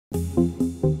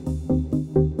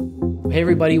Hey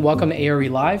everybody, welcome to ARE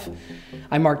Live.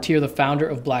 I'm Marc Teer, the founder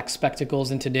of Black Spectacles,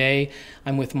 and today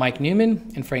I'm with Mike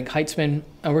Newman and Frank Heitzman,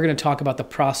 and we're going to talk about the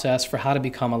process for how to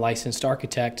become a licensed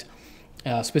architect.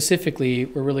 Specifically,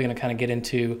 we're really going to kind of get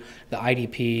into the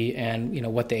IDP and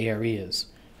what the ARE is.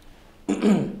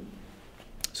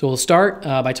 So we'll start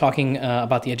by talking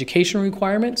about the education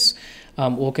requirements.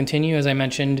 We'll continue, as I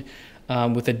mentioned,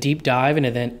 with a deep dive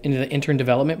into the Intern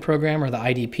Development Program, or the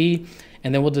IDP,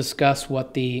 and then we'll discuss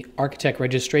what the architect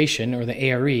registration, or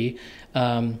the ARE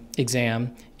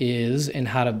exam is, and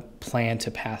how to plan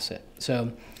to pass it.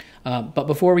 So, but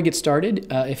before we get started,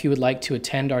 if you would like to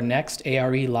attend our next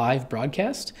ARE live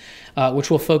broadcast, which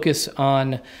will focus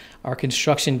on our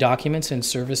construction documents and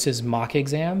services mock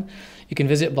exam, you can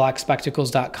visit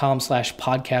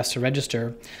blackspectacles.com/podcast to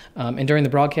register. And during the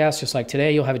broadcast, just like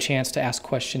today, you'll have a chance to ask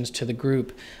questions to the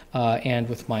group and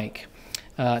with Mike.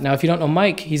 Now, if you don't know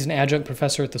Mike, he's an adjunct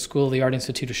professor at the School of the Art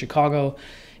Institute of Chicago.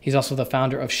 He's also the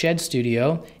founder of Shed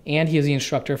Studio, and he is the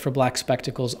instructor for Black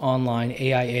Spectacles' online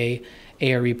AIA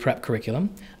ARE Prep curriculum,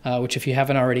 which if you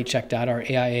haven't already checked out our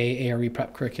AIA ARE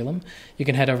Prep curriculum, you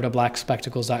can head over to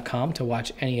blackspectacles.com to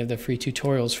watch any of the free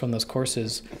tutorials from those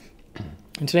courses.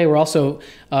 And today we're also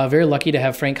very lucky to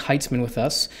have Frank Heitzman with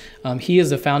us. He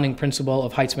is the founding principal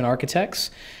of Heitzman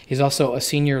Architects. He's also a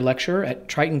senior lecturer at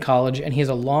Triton College, and he is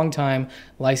a longtime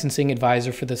licensing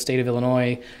advisor for the state of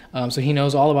Illinois. So he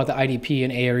knows all about the IDP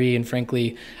and ARE, and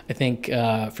frankly, I think,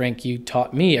 Frank, you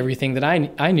taught me everything that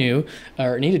I knew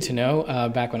or needed to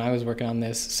know back when I was working on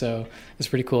this. So it's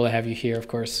pretty cool to have you here, of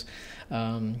course.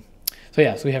 So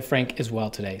we have Frank as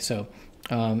well today. So.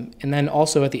 And then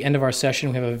also at the end of our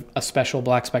session, we have a special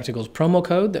Black Spectacles promo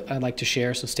code that I'd like to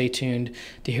share, so stay tuned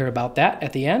to hear about that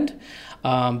at the end.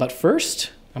 But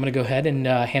first, I'm going to go ahead and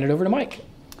hand it over to Mike.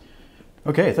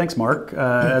 Okay, thanks, Mark.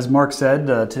 As Mark said,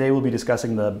 today we'll be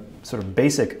discussing the sort of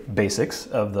basics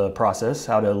of the process,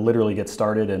 how to literally get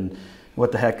started, and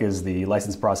what the heck is the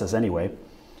license process anyway.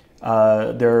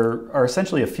 There are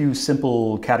essentially a few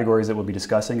simple categories that we'll be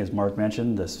discussing, as Mark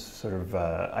mentioned, this sort of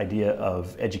idea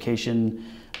of education,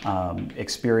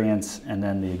 experience, and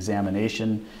then the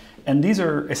examination. And these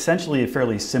are essentially a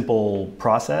fairly simple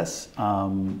process.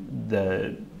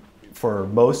 For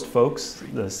most folks,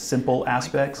 the simple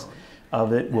aspects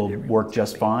of it will work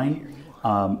just fine.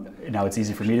 Now, it's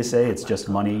easy for me to say, it's just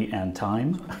money and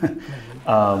time.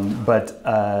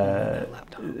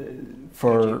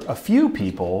 For a few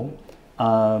people,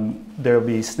 there'll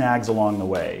be snags along the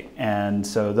way. And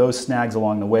so those snags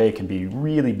along the way can be a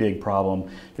really big problem.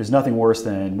 There's nothing worse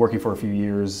than working for a few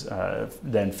years,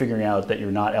 than figuring out that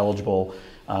you're not eligible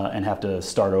and have to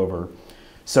start over.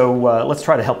 So let's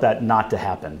try to help that not to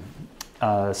happen.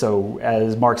 So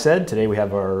as Mark said, today we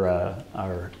have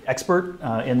our expert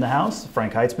in the house,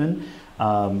 Frank Heitzman.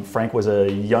 Frank was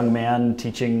a young man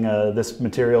teaching this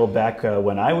material back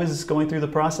when I was going through the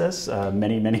process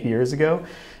many years ago.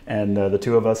 And the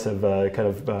two of us have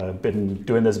been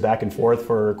doing this back and forth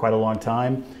for quite a long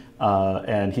time.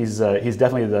 And he's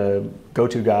definitely the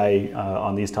go-to guy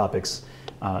on these topics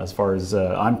as far as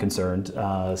I'm concerned.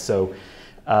 I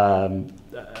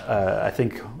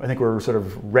think we're sort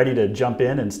of ready to jump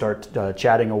in and start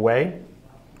chatting away.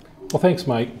 Well, thanks,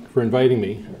 Mike, for inviting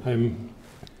me. I'm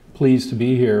pleased to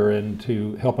be here and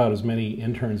to help out as many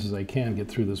interns as I can get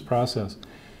through this process.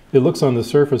 It looks on the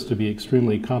surface to be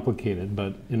extremely complicated,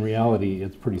 but in reality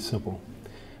it's pretty simple.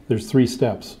 There's 3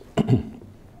 steps.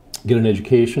 Get an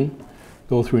education,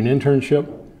 go through an internship,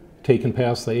 take and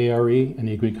pass the ARE, and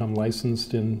you become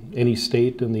licensed in any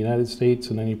state in the United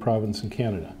States and any province in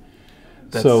Canada.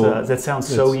 That sounds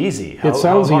so easy. How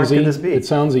hard can this be? It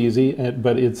sounds easy,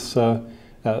 but it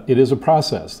is a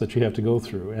process that you have to go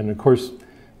through. And of course,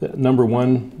 the number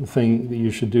one thing that you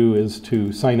should do is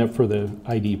to sign up for the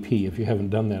IDP if you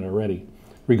haven't done that already,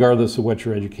 regardless of what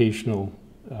your educational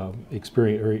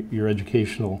experience or your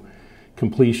educational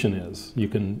completion is. You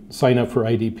can sign up for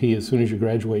IDP as soon as you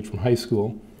graduate from high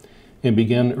school and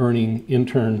begin earning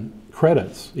intern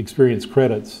credits, experience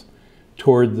credits,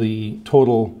 toward the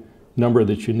total number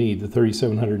that you need, the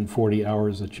 3,740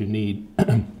 hours that you need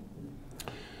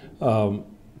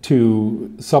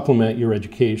to supplement your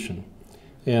education.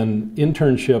 And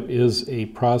internship is a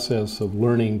process of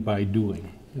learning by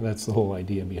doing. That's the whole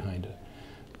idea behind it.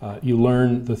 You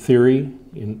learn the theory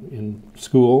in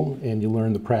school, and you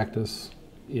learn the practice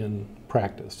in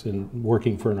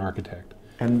working for an architect.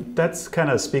 And that's kind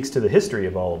of speaks to the history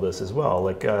of all of this as well.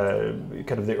 Like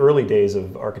kind of the early days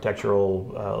of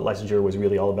architectural licensure was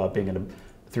really all about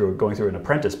going through an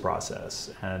apprentice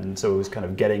process. And so it was kind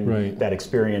of getting that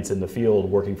experience in the field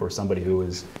working for somebody who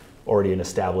was already an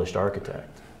established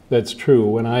architect. That's true.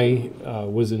 When I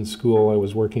was in school, I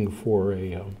was working for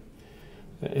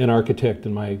an architect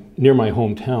near my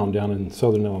hometown down in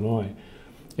southern Illinois.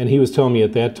 And he was telling me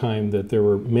at that time that there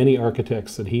were many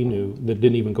architects that he knew that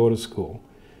didn't even go to school.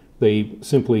 They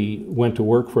simply went to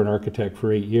work for an architect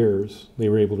for 8 years. They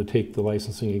were able to take the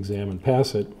licensing exam and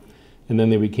pass it, and then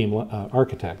they became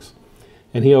architects.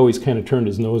 And he always kind of turned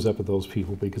his nose up at those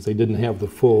people because they didn't have the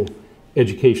full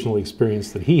educational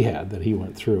experience that he had, that he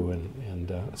went through.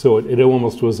 And so it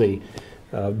almost was a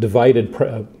divided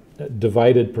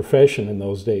profession in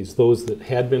those days, those that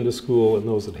had been to school and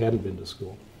those that hadn't been to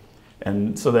school.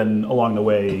 And so then along the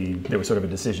way, there was sort of a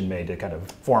decision made to kind of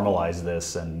formalize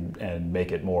this and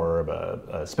make it more of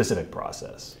a specific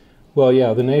process. Well,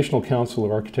 yeah, the National Council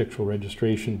of Architectural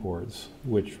Registration Boards,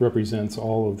 which represents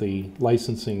all of the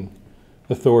licensing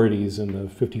authorities in the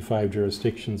 55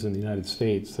 jurisdictions in the United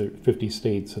States, 50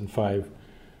 states and 5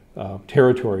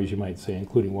 territories, you might say,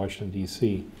 including Washington,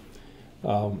 D.C.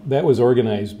 That was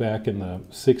organized back in the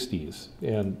 60s,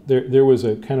 and there was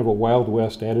a kind of a Wild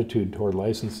West attitude toward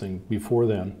licensing before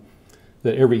then,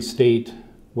 that every state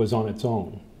was on its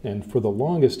own. And for the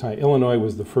longest time, Illinois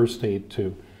was the first state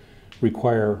to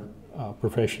require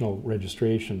professional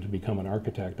registration to become an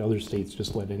architect. Other states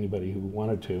just let anybody who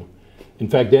wanted to. In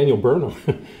fact, Daniel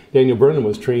Burnham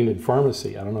was trained in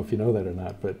pharmacy. I don't know if you know that or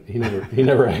not, but he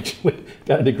never actually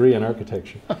got a degree in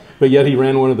architecture. But yet he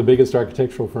ran one of the biggest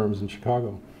architectural firms in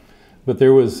Chicago. But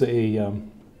there was a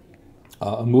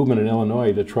movement in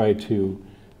Illinois to try to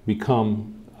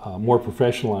become more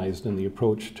professionalized in the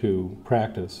approach to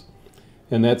practice.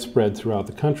 And that spread throughout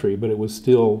the country, but it was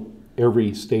still,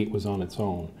 every state was on its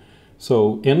own.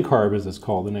 So NCARB, as it's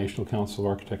called, the National Council of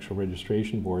Architectural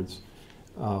Registration Boards,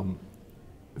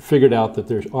 figured out that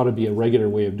there ought to be a regular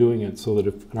way of doing it, so that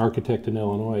if an architect in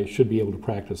Illinois should be able to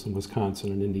practice in Wisconsin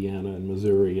and Indiana and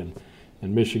Missouri and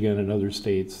Michigan and other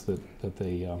states that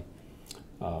they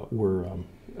were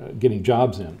getting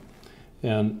jobs in.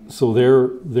 And so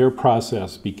their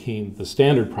process became the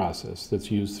standard process that's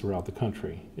used throughout the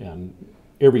country. And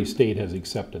every state has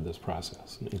accepted this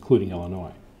process, including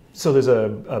Illinois. So there's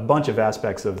a bunch of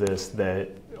aspects of this that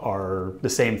are the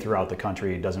same throughout the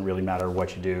country. It doesn't really matter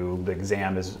what you do. The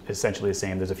exam is essentially the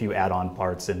same. There's a few add-on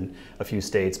parts in a few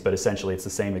states, but essentially it's the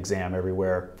same exam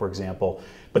everywhere, for example.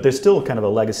 But there's still kind of a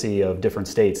legacy of different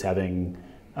states having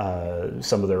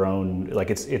some of their own,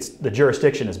 like it's the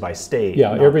jurisdiction is by state.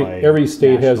 Yeah, every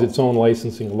state has national. its own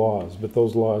licensing laws, but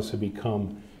those laws have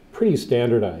become pretty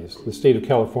standardized. The state of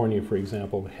California, for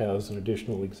example, has an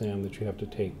additional exam that you have to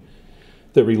take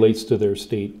that relates to their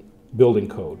state building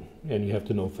code, and you have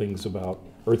to know things about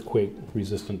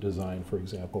earthquake-resistant design, for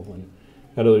example, and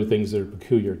other things that are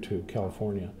peculiar to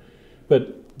California.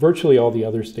 But virtually all the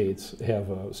other states have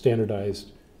a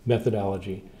standardized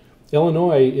methodology.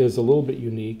 Illinois is a little bit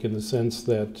unique in the sense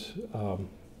that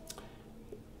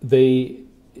they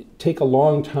take a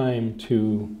long time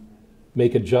to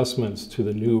make adjustments to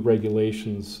the new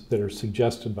regulations that are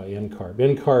suggested by NCARB.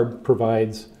 NCARB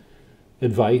provides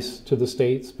advice to the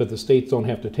states, but the states don't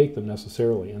have to take them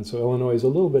necessarily. And so Illinois is a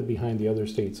little bit behind the other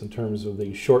states in terms of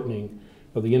the shortening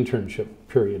of the internship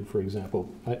period, for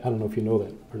example. I don't know if you know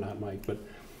that or not, Mike, but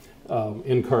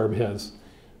NCARB has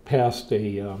passed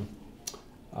a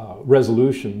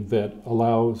resolution that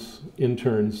allows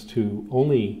interns to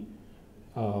only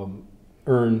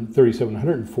earn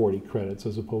 3,740 credits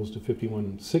as opposed to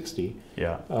 5,160.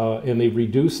 Yeah. And they've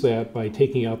reduced that by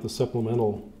taking out the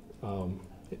supplemental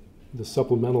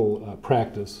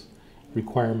practice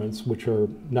requirements, which are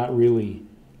not really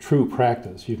true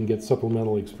practice. You can get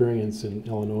supplemental experience in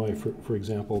Illinois, for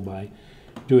example, by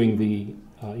doing the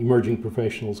Emerging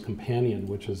Professionals Companion,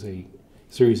 which is a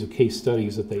series of case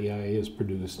studies that the AIA has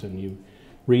produced, and you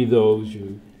read those,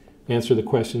 you answer the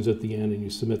questions at the end, and you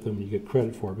submit them and you get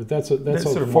credit for it. But that's a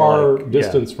sort of far like,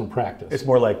 distance from practice. It's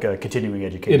more like continuing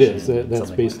education. It is.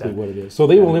 That's basically what it is. So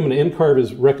they will eliminate, NCARB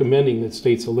is recommending that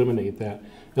states eliminate that.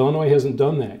 Illinois hasn't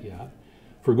done that yet,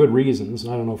 for good reasons.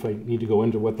 I don't know if I need to go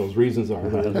into what those reasons are.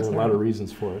 There's a lot of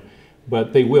reasons for it.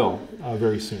 But they will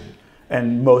very soon.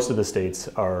 And most of the states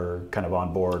are kind of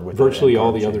on board with virtually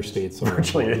all the other states. Are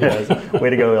virtually, yes. Way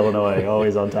to go, Illinois!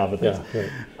 Always on top of things. Yeah,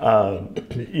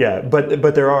 right. Yeah,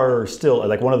 but there are still,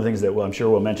 like, one of the things that I'm sure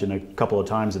we'll mention a couple of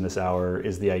times in this hour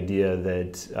is the idea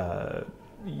that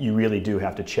you really do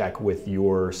have to check with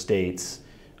your state's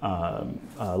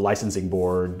licensing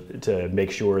board to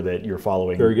make sure that you're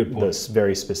following this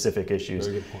very specific issues.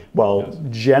 Very good point. Well, yes.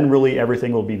 Generally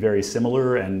everything will be very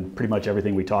similar, and pretty much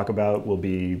everything we talk about will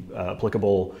be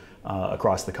applicable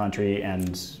across the country,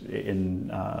 and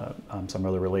in some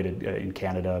other related, in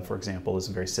Canada, for example, is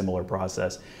a very similar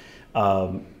process.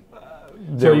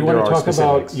 So you want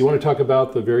to talk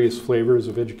about the various flavors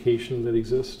of education that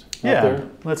exist out there?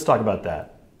 Let's talk about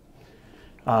that.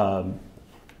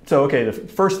 So okay, the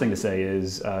first thing to say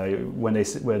is when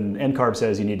NCARB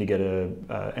says you need to get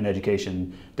an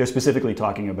education, they're specifically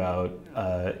talking about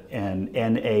an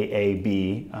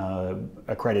NAAB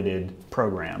accredited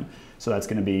program. So that's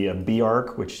going to be a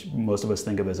BARC, which most of us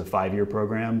think of as a 5-year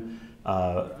program,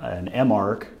 an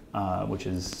MARC, which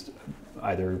is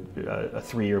either a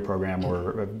 3-year program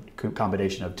or a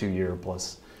combination of 2-year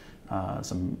plus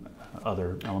some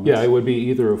other elements. Yeah, it would be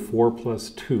either a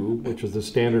 4+2, which is the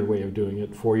standard way of doing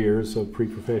it, 4 years of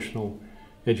pre-professional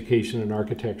education in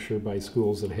architecture by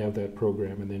schools that have that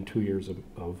program, and then 2 years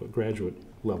of a graduate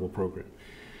level program.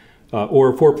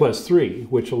 Or a 4+3,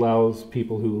 which allows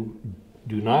people who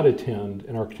do not attend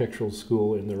an architectural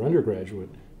school in their undergraduate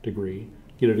degree,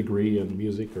 get a degree in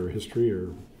music or history or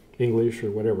English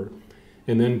or whatever,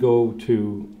 and then go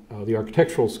to the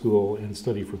architectural school and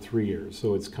study for 3 years.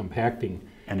 So it's compacting.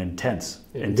 And intense.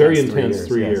 Very intense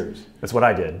 3 years. That's what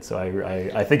I did, so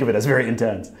I think of it as very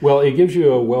intense. Well, it gives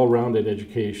you a well-rounded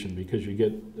education because you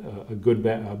get a good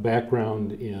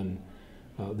background in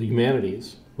the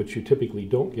humanities, which you typically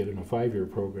don't get in a 5-year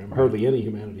program, hardly any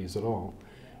humanities at all.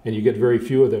 And you get very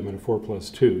few of them in a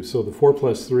 4+2. So the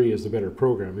 4+3 is the better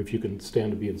program if you can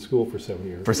stand to be in school for 7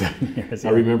 years. For 7 years,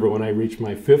 yeah. I remember when I reached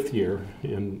my 5th year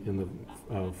in the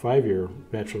 5-year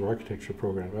Bachelor of Architecture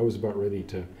program, I was about ready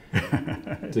to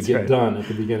get done at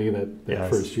the beginning of that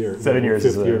first year. 7 years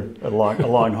is a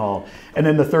long haul. And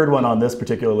then the third one on this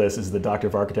particular list is the Doctor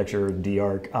of Architecture,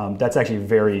 DARC. That's actually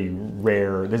very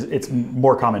rare. It's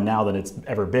more common now than it's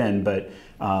ever been, but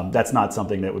that's not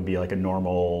something that would be like a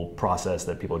normal process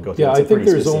that people would go through. Yeah, I think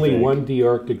there's only one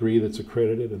DARC degree that's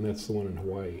accredited, and that's the one in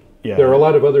Hawaii. Yeah. There are a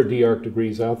lot of other DARC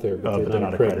degrees out there, but they're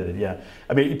not accredited. Yeah,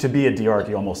 I mean, to be a DARC,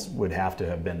 you almost would have to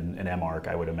have been an MARC,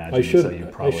 I would imagine.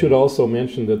 I should also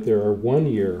mention that there are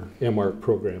 1-year MARC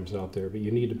programs out there, but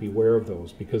you need to be aware of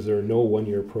those because there are no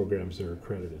 1-year programs that are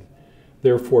accredited.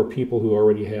 They're for people who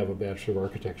already have a Bachelor of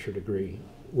Architecture degree,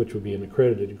 which would be an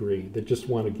accredited degree, that just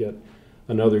want to get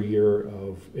another year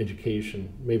of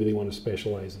education. Maybe they want to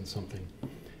specialize in something.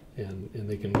 And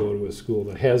they can go to a school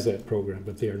that has that program,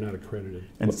 but they are not accredited.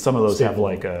 And some of those have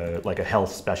like a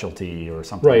health specialty or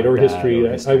something. Right, like or that, history.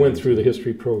 or history. I went through the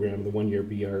history program, the 1-year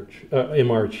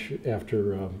MArch after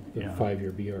the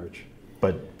 5-year BArch.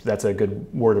 But that's a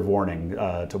good word of warning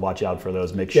to watch out for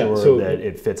those. Make sure that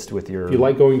it fits with your. If you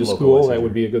like going to school, that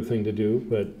would be a good thing to do,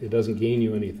 but it doesn't gain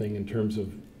you anything in terms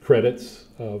of credits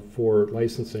for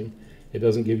licensing. It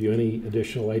doesn't give you any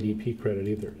additional IDP credit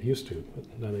either. It used to,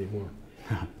 but not anymore.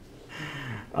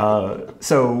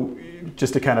 So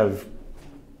just to kind of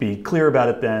be clear about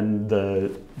it then,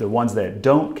 the ones that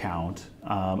don't count,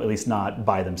 at least not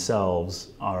by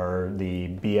themselves, are the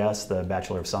BS, the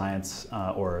Bachelor of Science,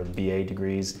 or BA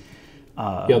degrees.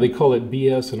 Yeah, they call it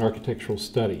BS in Architectural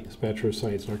Studies, Bachelor of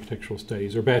Science in Architectural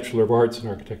Studies, or Bachelor of Arts in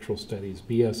Architectural Studies,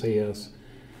 BSAS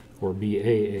or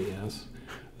BAAS.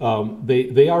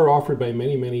 They are offered by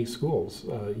many, many schools.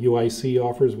 UIC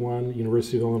offers one,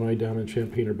 University of Illinois down in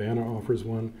Champaign-Urbana offers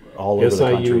one. All over the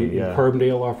country, SIU in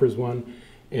Carbondale offers one.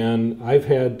 And I've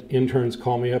had interns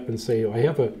call me up and say, I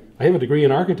have a degree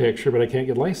in architecture, but I can't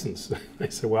get licensed. I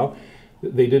said, well,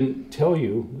 they didn't tell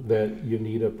you that you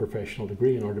need a professional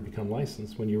degree in order to become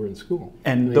licensed when you were in school.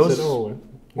 And they said, oh,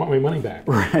 I want my money back.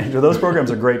 Right. Those programs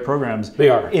are great programs. They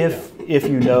are. If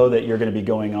you know that you're going to be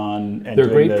going on and they're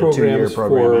doing great the programs 2-year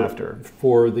program after.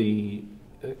 For the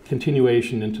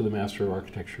continuation into the Master of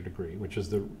Architecture degree, which is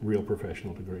the real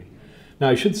professional degree. Now,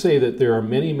 I should say that there are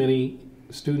many, many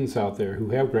students out there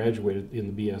who have graduated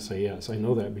in the BSAS. I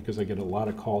know that because I get a lot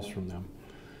of calls from them.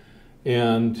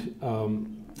 And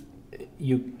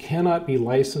you cannot be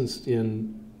licensed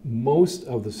in most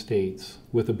of the states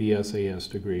with a BSAS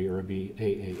degree or a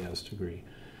BAAS degree.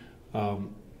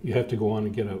 You have to go on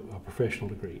and get a professional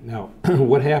degree. Now,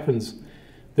 what happens,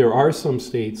 there are some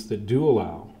states that do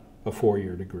allow a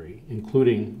 4-year degree,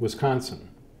 including Wisconsin.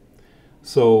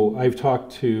 So I've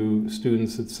talked to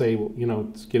students that say, well,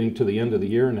 it's getting to the end of the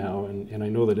year now, and I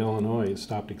know that Illinois has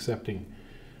stopped accepting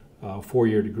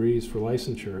 4-year degrees for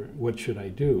licensure. What should I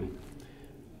do?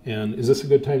 And is this a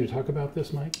good time to talk about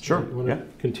this, Mike? Sure. You want to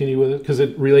continue with it? Because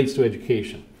it relates to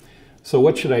education. So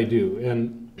what should I do?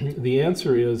 And the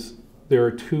answer is there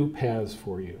are 2 paths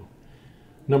for you.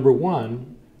 Number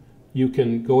 1, you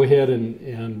can go ahead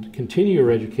and continue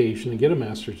your education and get a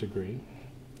master's degree,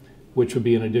 which would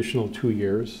be an additional 2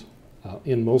 years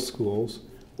in most schools,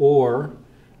 or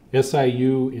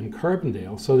SIU in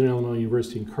Carbondale, Southern Illinois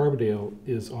University in Carbondale,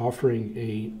 is offering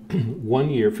a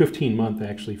 1-year,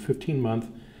 15-month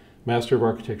Master of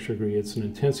Architecture degree. It's an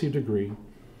intensive degree,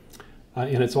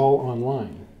 and it's all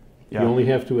online. Yeah. You only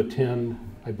have to attend,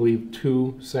 I believe,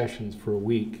 2 sessions for a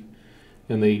week,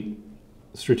 and they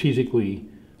strategically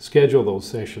schedule those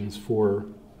sessions for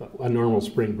a normal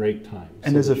spring break time.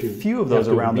 And there's a few of those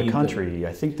around the country.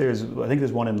 I think there's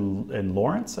one in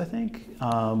Lawrence, I think.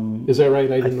 Is that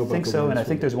right? I didn't know about I think so, and I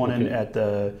think there's one at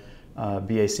the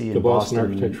BAC in the Boston Boston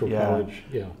Architectural College.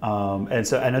 Yeah.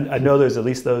 And I know there's at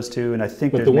least those two, and I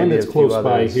think but there's the one maybe that's a few close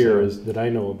by others, here that I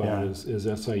know about is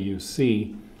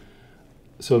SIUC,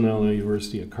 Southern Illinois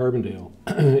University at Carbondale,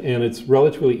 and it's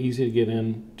relatively easy to get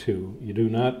into. You do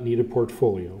not need a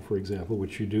portfolio, for example,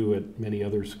 which you do at many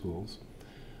other schools.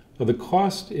 The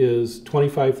cost is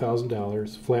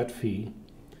 $25,000 flat fee,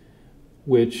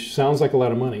 which sounds like a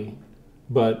lot of money,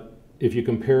 but if you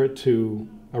compare it to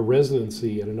a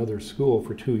residency at another school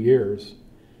for 2 years,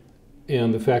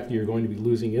 and the fact that you're going to be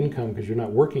losing income because you're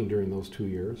not working during those 2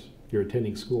 years, you're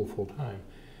attending school full time,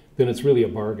 then it's really a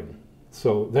bargain.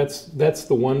 So that's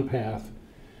the one path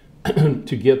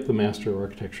to get the Master of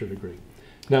Architecture degree.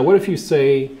 Now, what if you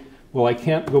say, well, I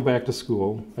can't go back to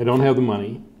school, I don't have the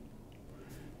money,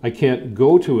 I can't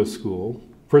go to a school.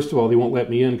 First of all, they won't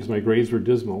let me in because my grades were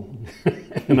dismal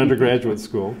in undergraduate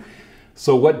school.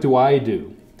 So what do I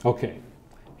do? Okay,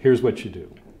 here's what you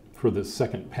do for the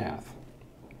second path.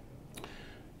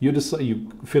 You decide, you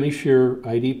finish your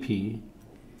IDP,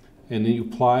 and then you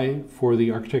apply for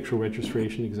the architectural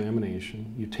registration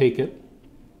examination. You take it,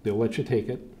 they'll let you take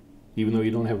it, even though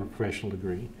you don't have a professional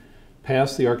degree.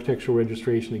 Pass the architectural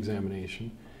registration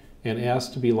examination, and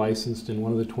asked to be licensed in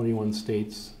one of the 21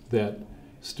 states that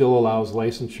still allows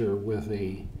licensure with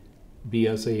a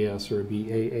BSAS or a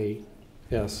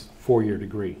BAAS 4-year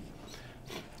degree.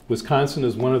 Wisconsin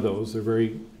is one of those. They're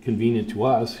very convenient to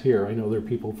us here. I know there are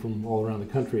people from all around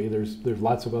the country. There's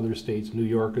lots of other states. New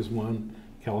York is one,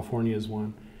 California is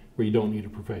one, where you don't need a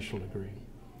professional degree.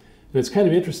 And it's kind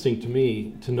of interesting to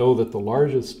me to know that the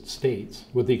largest states,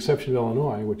 with the exception of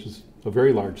Illinois, which is a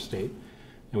very large state,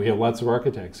 and we have lots of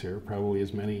architects here, probably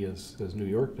as many as New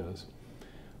York does.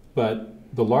 But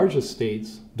the largest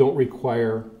states don't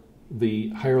require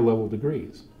the higher level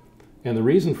degrees. And the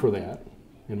reason for that,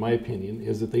 in my opinion,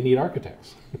 is that they need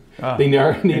architects. They need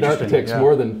architects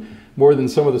more than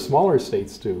some of the smaller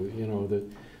states do. You know, the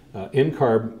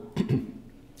NCARB,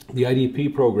 the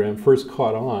IDP program, first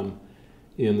caught on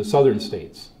in the southern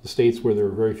states, the states where there are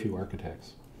very few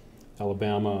architects.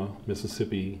 Alabama,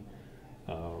 Mississippi,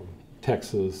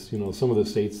 Texas, you know, some of the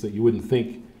states that you wouldn't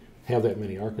think have that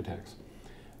many architects.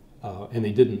 And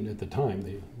they didn't at the time,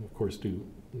 they of course do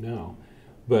now.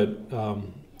 But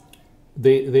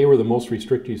they were the most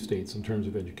restrictive states in terms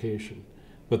of education.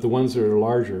 But the ones that are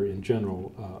larger in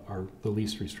general are the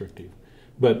least restrictive.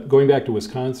 But going back to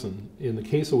Wisconsin, in the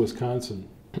case of Wisconsin,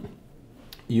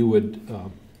 you would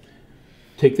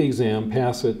take the exam,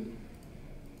 pass it,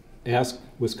 ask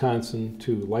Wisconsin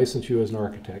to license you as an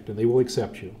architect, and they will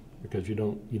accept you because you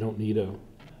don't need a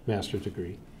master's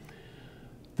degree.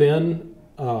 Then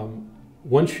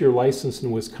once you're licensed in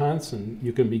Wisconsin,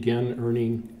 you can begin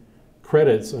earning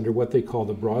credits under what they call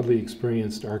the Broadly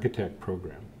Experienced Architect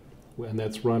Program, and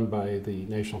that's run by the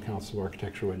National Council of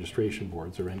Architectural Registration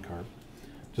Boards, or NCARB,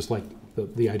 just like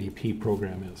the IDP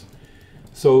program is.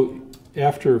 So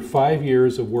after 5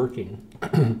 years of working,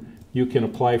 you can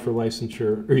apply for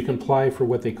licensure, or you can apply for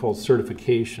what they call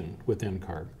certification with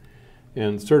NCARB.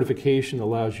 And certification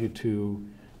allows you to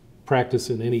practice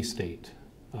in any state.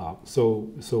 So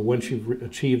once you've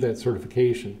achieved that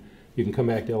certification, you can come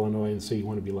back to Illinois and say you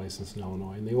want to be licensed in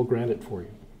Illinois, and they will grant it for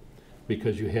you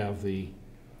because you have the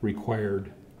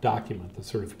required document, the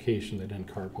certification that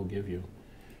NCARB will give you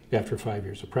after 5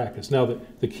 years of practice. Now,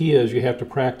 the key is you have to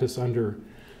practice under,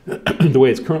 the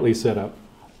way it's currently set up,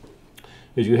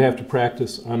 is you have to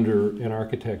practice under an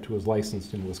architect who is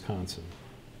licensed in Wisconsin.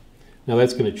 Now,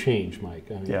 that's going to change,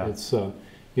 Mike. I mean, it's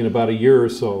in about a year or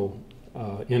so,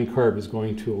 NCARB is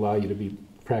going to allow you to be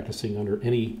practicing under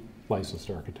any licensed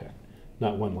architect,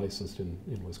 not one licensed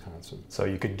in Wisconsin. So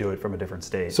you could do it from a different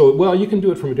state. So, well, you can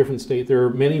do it from a different state. There are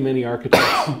many, many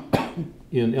architects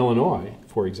in Illinois,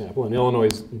 for example, and Illinois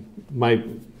is my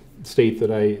state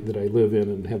that I live in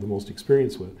and have the most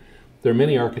experience with. There are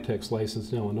many architects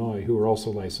licensed in Illinois who are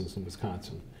also licensed in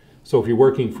Wisconsin. So if you're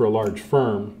working for a large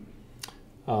firm,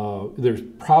 there's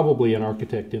probably an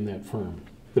architect in that firm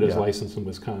that is licensed in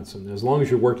Wisconsin. As long as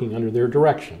you're working under their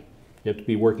direction, you have to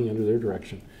be working under their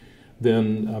direction,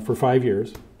 then for 5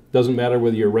 years, doesn't matter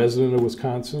whether you're a resident of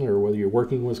Wisconsin or whether you're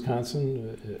working in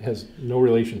Wisconsin, it has no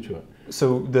relation to it.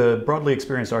 So the Broadly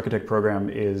Experienced Architect Program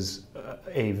is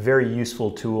a very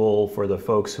useful tool for the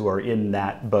folks who are in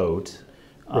that boat.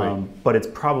 But it's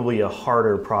probably a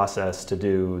harder process to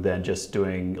do than just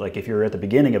doing, like if you're at the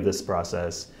beginning of this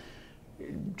process,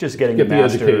 just getting the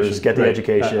master's, get the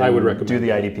education, I would recommend do the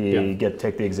IDP,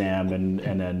 take the exam, and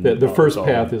then the first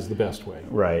path is the best way.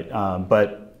 Right,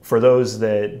 but for those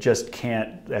that just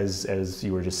can't, as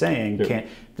you were just saying, can't.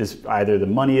 Either the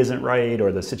money isn't right,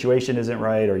 or the situation isn't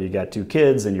right, or you got 2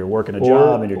 kids and you're working a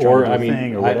job and you're trying to do a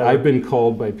thing, or whatever. I've been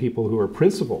called by people who are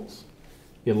principals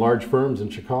in large firms in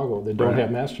Chicago that don't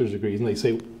have master's degrees, and they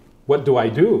say, "What do I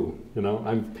do?" You know,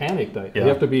 I'm panicked. I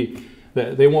have to be.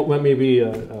 They won't let me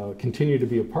continue to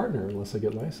be a partner unless I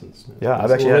get licensed. Yeah,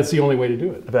 that's the only way to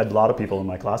do it. I've had a lot of people in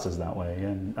my classes that way,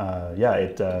 and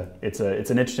it's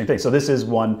an interesting thing. So this is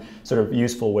one sort of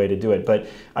useful way to do it. But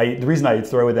the reason I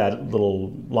throw that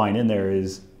little line in there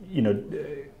is, you know,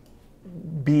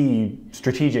 be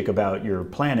strategic about your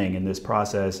planning in this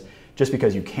process. Just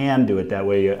because you can do it that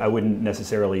way, I wouldn't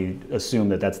necessarily assume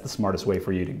that that's the smartest way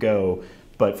for you to go.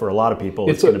 But for a lot of people,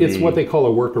 it's what they call a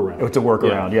workaround. It's a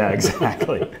workaround, yeah,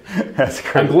 exactly. That's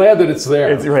great. I'm glad that it's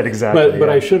there. It's right, exactly. But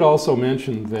I should also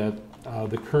mention that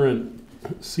the current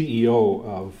CEO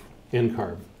of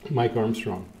NCARB, Mike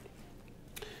Armstrong,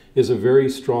 is a very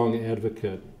strong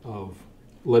advocate of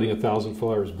letting 1,000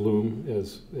 flowers bloom,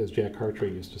 as Jack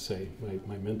Hartree used to say,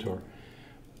 my mentor.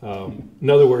 In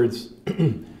other words,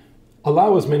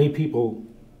 allow as many people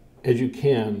as you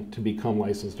can to become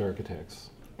licensed architects.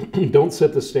 Don't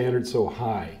set the standard so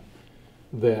high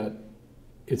that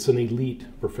it's an elite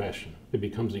profession. It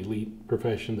becomes an elite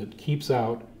profession that keeps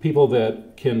out people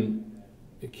that can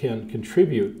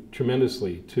contribute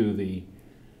tremendously to the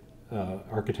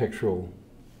architectural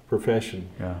profession,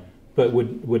 but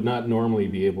would not normally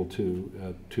be able to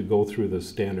go through the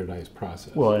standardized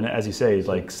process. Well, and as you say,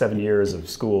 like 7 years of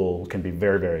school can be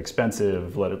very, very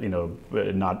expensive.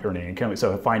 Not earning income.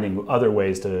 So finding other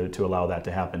ways to allow that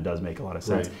to happen does make a lot of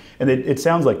sense. Right. And it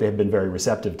sounds like they've been very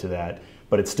receptive to that,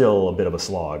 but it's still a bit of a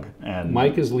slog. And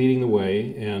Mike is leading the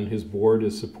way, and his board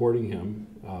is supporting him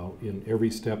in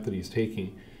every step that he's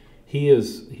taking.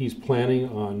 He's planning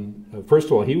on. First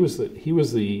of all, he was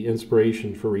the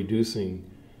inspiration for reducing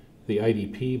the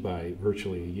IDP by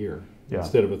virtually a year.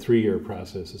 Instead of a 3-year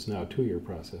process, it's now a 2-year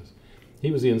process.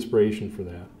 He was the inspiration for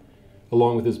that,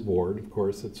 along with his board, of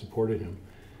course, that supported him.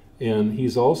 And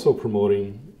he's also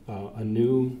promoting a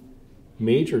new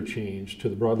major change to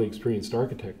the Broadly Experienced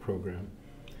Architect program,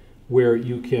 where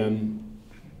you can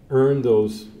earn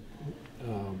those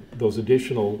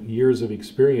additional years of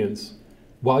experience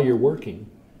while you're working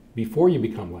before you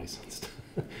become licensed.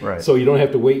 Right. So you don't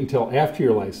have to wait until after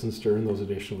you're licensed to earn those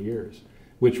additional years,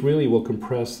 which really will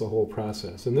compress the whole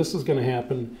process. And this is going to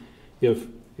happen if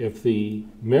the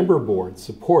member boards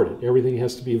support it. Everything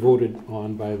has to be voted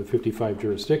on by the 55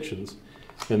 jurisdictions,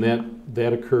 and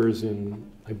that occurs in,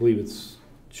 I believe it's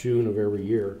June of every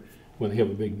year when they have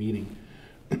a big meeting.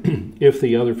 If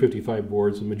the other 55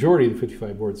 boards, the majority of the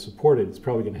 55 boards support it, it's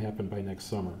probably going to happen by next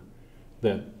summer.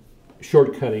 That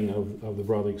shortcutting of the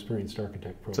Broadly Experienced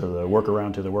Architect program. So the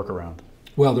workaround to the workaround.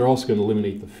 Well, they're also going to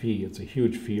eliminate the fee. It's a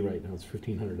huge fee right now. It's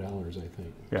 $1,500, I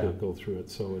think, to go through it.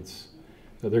 So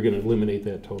they're going to eliminate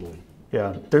that totally.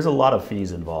 Yeah, there's a lot of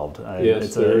fees involved.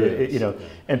 Yes, there is.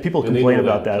 And people complain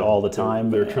about that all the time.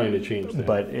 They're trying to change that.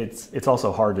 But it's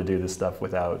also hard to do this stuff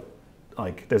without,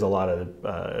 there's a lot of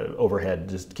overhead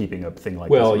just keeping a thing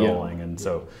like this rolling. And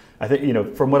so I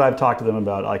think, from what I've talked to them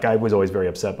about, I was always very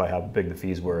upset by how big the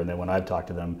fees were. And then when I've talked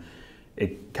to them,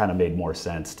 it kind of made more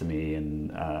sense to me.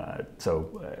 And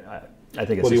so I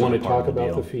think it's do you want to part talk of the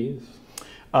about deal. the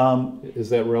fees? Is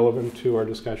that relevant to our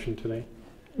discussion today?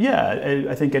 Yeah,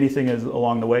 I think anything is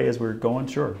along the way as we're going,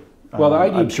 sure. Well, the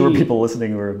IDP, I'm sure people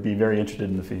listening would be very interested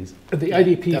in the fees. The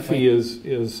IDP fee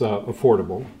is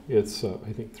affordable. It's,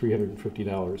 I think,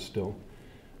 $350 still.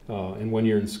 And when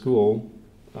you're in school,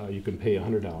 you can pay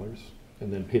 $100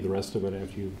 and then pay the rest of it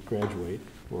after you graduate,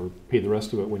 or pay the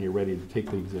rest of it when you're ready to take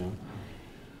the exam.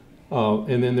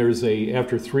 And then there's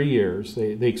after 3 years,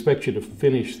 they expect you to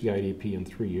finish the IDP in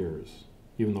 3 years,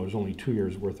 even though there's only 2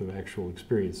 years worth of actual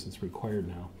experience that's required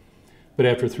now. But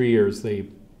after 3 years, they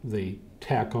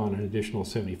tack on an additional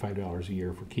 $75 a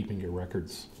year for keeping your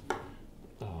records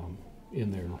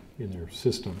in their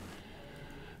system.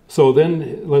 So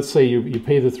then, let's say you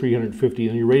pay the $350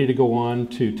 and you're ready to go on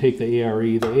to take the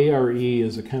ARE. The ARE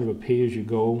is a kind of a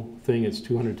pay-as-you-go thing. It's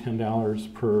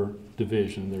 $210 per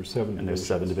division. There's 7 divisions. And there's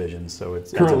 7 divisions, so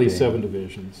it's currently 7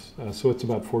 divisions. So it's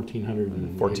about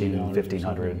 $1,400,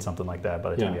 $1,500, something like that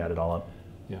by the time you add it all up.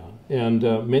 Yeah, and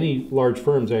many large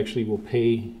firms actually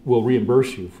will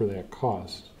reimburse you for that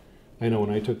cost. I know when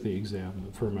I took the exam,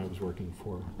 the firm I was working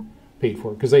for paid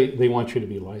for it because they want you to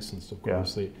be licensed, of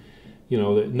course. You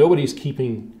know, that nobody's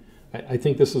keeping, I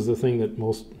think this is the thing that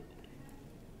most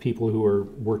people who are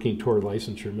working toward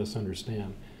licensure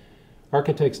misunderstand.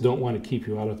 Architects don't want to keep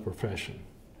you out of the profession.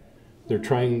 They're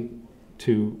trying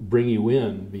to bring you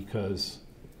in because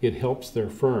it helps their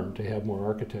firm to have more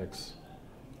architects,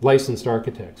 licensed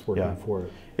architects working for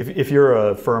it. If you're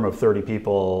a firm of 30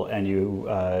 people and you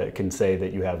can say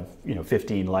that you have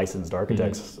 15 licensed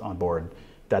architects on board,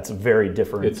 that's a very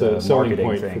different it's a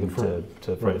marketing thing for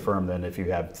the firm than if you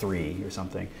have 3 or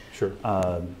something. Sure.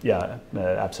 Yeah,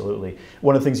 absolutely.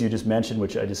 One of the things you just mentioned,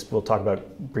 which we'll talk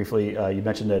about briefly, you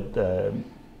mentioned that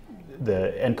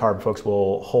the NCARB folks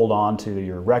will hold on to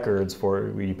your records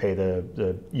you pay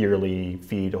the yearly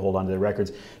fee to hold on to the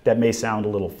records. That may sound a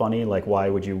little funny, like why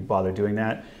would you bother doing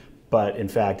that? But in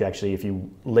fact, actually, if you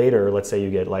later, let's say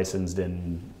you get licensed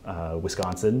in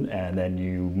Wisconsin and then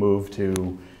you move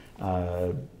to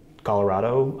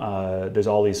Colorado, there's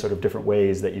all these sort of different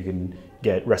ways that you can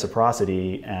get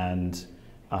reciprocity and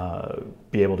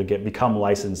be able to become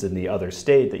licensed in the other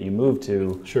state that you move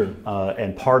to. Sure.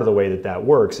 And part of the way that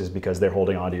works is because they're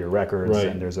holding onto your records,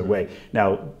 and there's a way.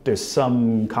 Now, there's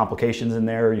some complications in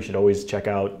there. You should always check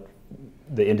out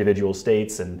the individual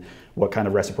states and what kind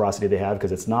of reciprocity they have,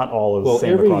 because it's not all the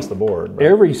same across the board. Right?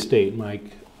 Every state,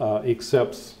 Mike,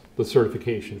 accepts the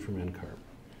certification from NCARB.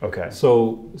 Okay.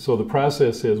 So the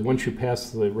process is once you pass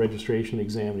the registration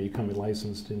exam and you become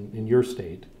licensed in your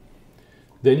state,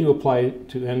 then you apply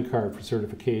to NCARB for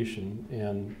certification,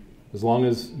 and as long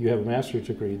as you have a master's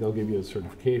degree, they'll give you a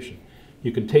certification.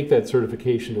 You can take that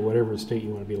certification to whatever state you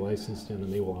want to be licensed in,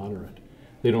 and they will honor it.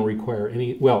 They don't require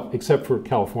any, well, except for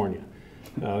California.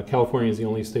 California is the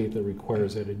only state that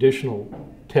requires that additional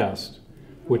test,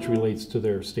 which relates to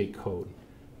their state code.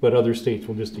 But other states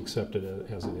will just accept it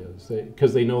as it is,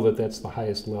 because they know that that's the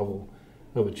highest level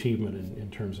of achievement in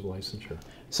terms of licensure.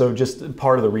 So just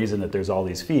part of the reason that there's all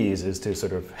these fees is to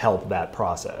sort of help that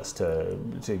process, to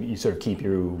sort of keep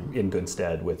you in good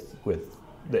stead with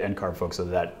the NCARB folks, so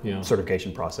that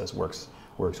certification process works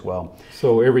well.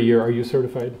 So every year, are you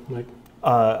certified, Mike?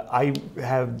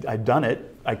 I've done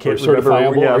it. I can't remember.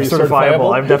 Yeah, I'm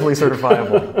certifiable. I'm definitely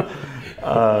certifiable.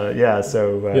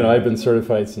 I've been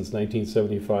certified since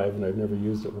 1975, and I've never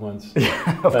used it once.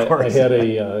 Of course. I had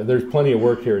there's plenty of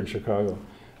work here in Chicago,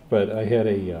 but I had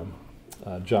a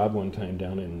job one time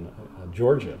down in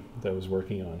Georgia that I was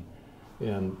working on,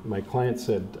 and my client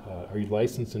said, "Are you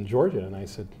licensed in Georgia?" And I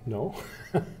said, "No."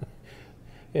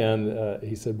 And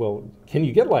he said, "Well, can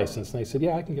you get licensed?" And I said,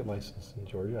 "Yeah, I can get licensed in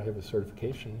Georgia. I have a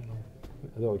certification.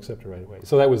 They'll accept it right away."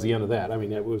 So that was the end of that. I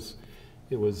mean, it was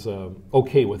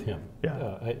okay with him.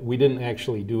 Yeah. We didn't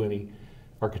actually do any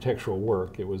architectural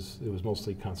work. It was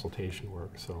mostly consultation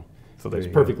work. So it was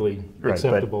perfectly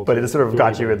acceptable. But it sort of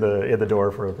got you in the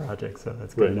door for a project. So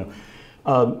that's good to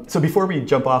know. So before we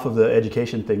jump off of the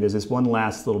education thing, there's this one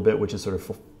last little bit which is sort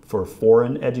of for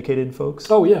foreign educated folks.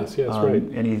 Oh yes, right.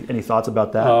 Any thoughts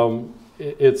about that?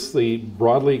 It's the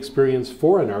Broadly Experienced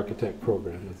Foreign Architect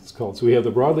Program, as it's called. So we have the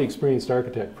Broadly Experienced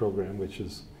Architect Program, which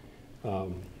is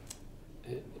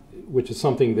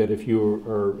something that if you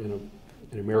are an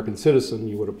American citizen,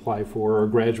 you would apply for, or a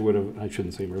graduate of, I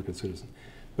shouldn't say American citizen,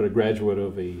 but a graduate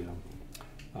of a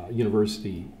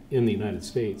university in the United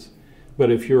States. But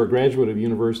if you're a graduate of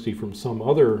university from some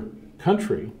other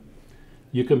country,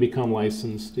 you can become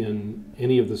licensed in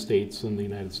any of the states in the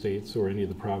United States, or any of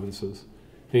the provinces,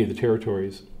 any of the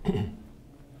territories,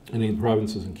 any of the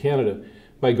provinces in Canada,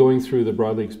 by going through the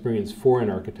Broadly Experienced Foreign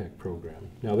Architect Program.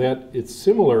 Now it's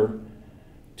similar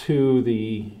to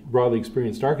the Broadly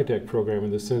Experienced Architect Program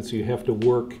in the sense you have to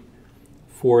work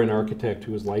for an architect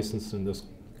who is licensed in this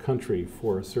country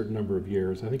for a certain number of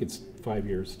years. I think it's 5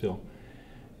 years still.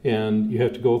 And you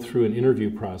have to go through an interview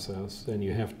process, and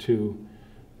you have to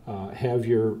have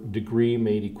your degree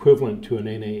made equivalent to an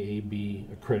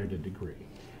NAAB accredited degree.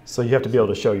 So you have to be able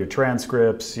to show your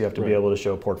transcripts, you have to be able to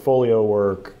show portfolio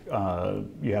work,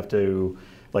 you have to,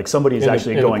 like somebody's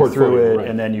actually going through it,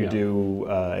 and then you do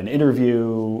an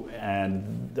interview,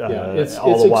 and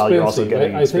all the while you're also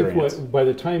getting experience. I think by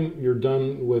the time you're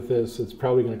done with this, it's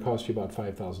probably going to cost you about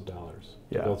 $5,000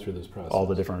 to go through this process. All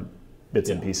the different bits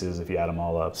and pieces if you add them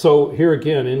all up. So here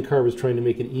again, NCARB is trying to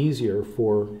make it easier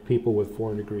for people with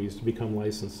foreign degrees to become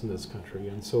licensed in this country.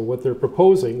 And so what they're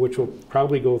proposing, which will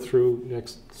probably go through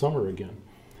next summer again,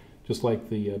 just like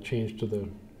the change to the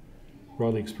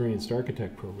Broadly Experienced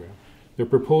Architect Program, they're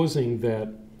proposing that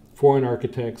foreign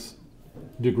architects'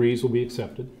 degrees will be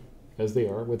accepted as they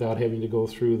are without having to go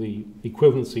through the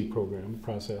equivalency program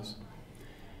process,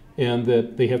 and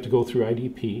that they have to go through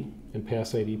IDP and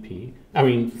pass IDP,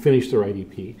 finish their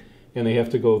IDP, and they have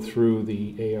to go through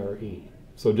the ARE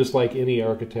So just like any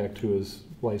architect who is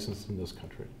licensed in this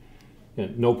country.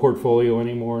 And no portfolio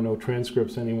anymore, no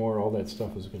transcripts anymore, all that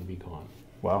stuff is going to be gone.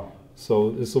 Wow. So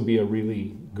this will be a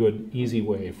really good, easy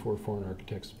way for foreign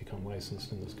architects to become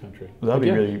licensed in this country. Well, that'd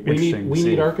be really interesting. We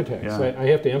need architects. Yeah. I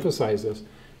have to emphasize this.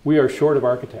 We are short of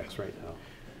architects right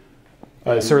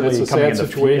now. Certainly coming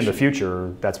in the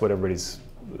future, that's what everybody's,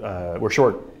 we're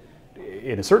short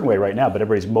in a certain way right now, but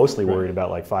everybody's mostly worried about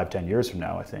like 5-10 years from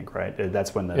now, I think, right?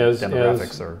 That's when the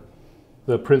demographics are.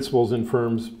 The principals in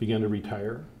firms begin to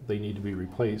retire. They need to be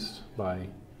replaced by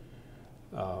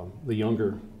the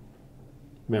younger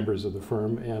members of the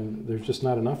firm, and there's just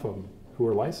not enough of them who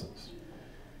are licensed.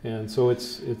 And so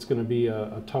it's going to be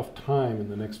a tough time in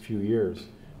the next few years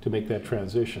to make that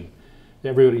transition.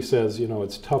 Everybody says, you know,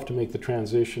 it's tough to make the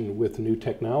transition with new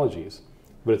technologies,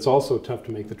 but it's also tough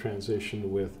to make the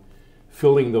transition with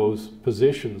filling those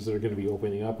positions that are going to be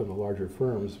opening up in the larger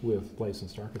firms with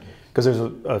licensed architects. Because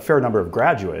there's a fair number of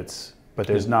graduates, but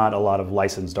there's not a lot of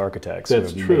licensed architects.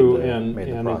 That's true,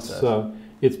 made the process.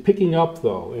 It's picking up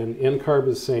though, and NCARB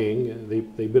is saying,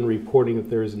 they've been reporting that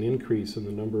there is an increase in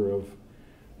the number of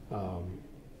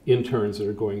interns that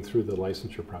are going through the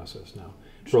licensure process now.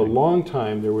 For a long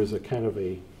time, there was a kind of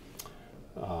a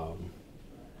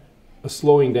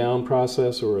slowing down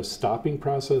process or a stopping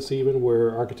process even,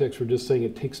 where architects were just saying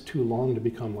it takes too long to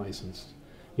become licensed.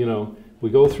 You know, we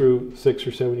go through 6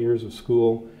 or 7 years of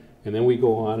school, and then we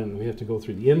go on and we have to go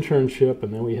through the internship,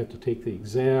 and then we have to take the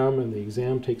exam, and the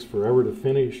exam takes forever to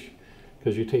finish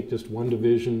because you take just one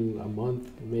division a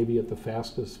month, maybe at the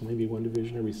fastest, maybe one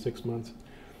division every 6 months.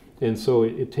 And so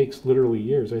it takes literally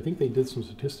years. I think they did some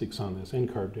statistics on this,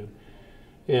 NCARB did.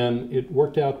 And it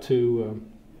worked out to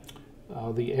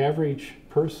the average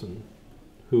person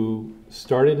who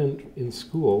started in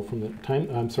school from the time,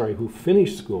 who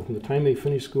finished school, from the time they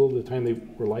finished school to the time they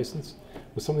were licensed,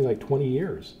 was something like 20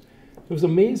 years. It was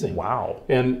amazing. Wow.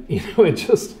 And you know, it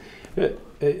just,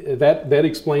 that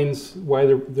explains why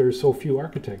there are so few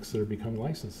architects that are becoming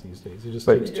licensed these days. It just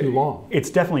takes too long. It's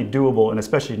definitely doable, and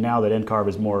especially now that NCARB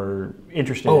is more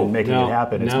interested in making it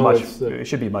happen, it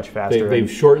should be much faster.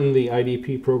 They've shortened the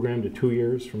IDP program to 2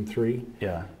 years from 3.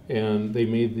 Yeah. And they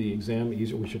made the exam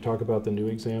easier. We should talk about the new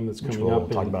exam that's coming up. We'll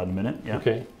talk about in a minute. Yeah.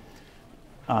 Okay.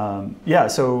 Yeah.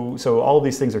 So all of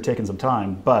these things are taking some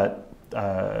time, but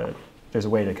there's a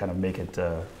way to kind of make it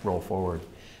roll forward.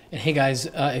 And hey guys,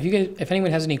 if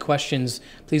anyone has any questions,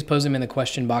 please pose them in the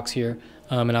question box here,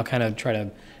 and I'll kind of try to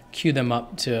cue them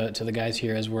up to the guys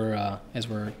here as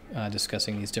we're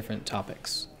discussing these different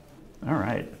topics. All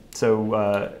right.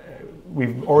 So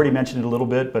we've already mentioned it a little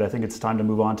bit, but I think it's time to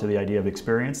move on to the idea of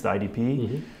experience, the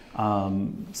IDP.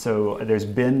 Mm-hmm. So there's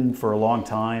been for a long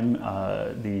time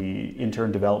the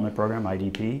Intern Development Program,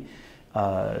 IDP.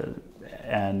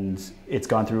 And it's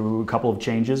gone through a couple of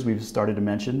changes we've started to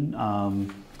mention.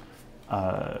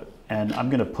 And I'm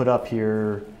going to put up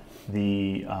here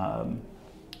the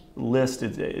list.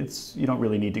 It's you don't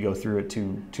really need to go through it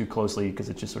too closely, because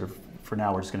it's just sort of, for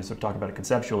now, we're just going to sort of talk about it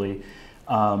conceptually.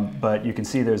 But you can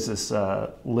see there's this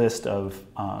list of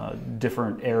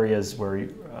different areas where you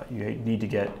need to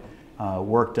get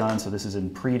work done. So this is in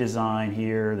pre-design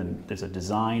here, then there's a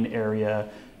design area,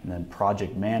 and then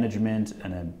project management,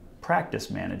 and then practice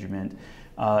management.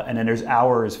 And then there's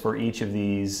hours for each of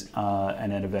these,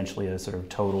 and then eventually a sort of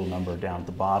total number down at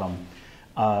the bottom.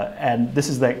 And this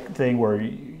is that thing where,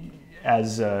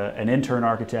 as an intern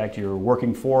architect, you're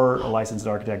working for a licensed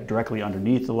architect directly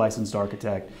underneath the licensed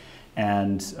architect,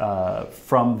 and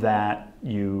from that,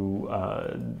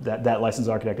 that licensed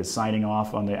architect is signing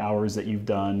off on the hours that you've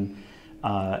done,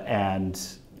 and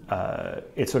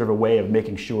it's sort of a way of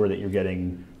making sure that you're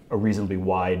getting a reasonably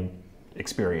wide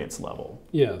experience level.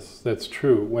 Yes, that's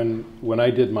true. When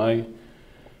I did my,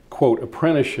 quote,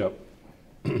 apprenticeship,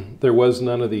 there was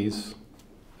none of this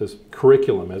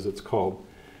curriculum, as it's called,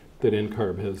 that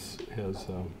NCARB has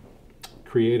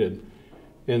created.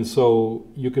 And so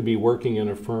you could be working in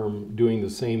a firm doing the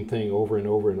same thing over and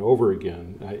over and over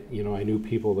again. I knew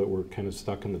people that were kind of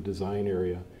stuck in the design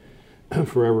area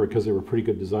forever because they were pretty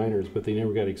good designers, but they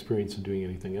never got experience in doing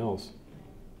anything else.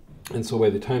 And so by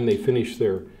the time they finished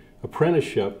their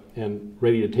apprenticeship and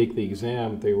ready to take the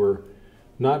exam, they were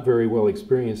not very well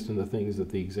experienced in the things that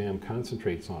the exam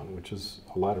concentrates on, which is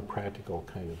a lot of practical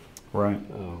kind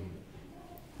of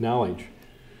knowledge.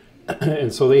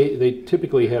 And so they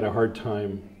typically had a hard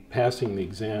time passing the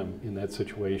exam in that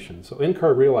situation. So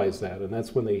NCARB realized that, and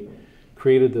that's when they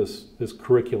created this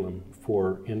curriculum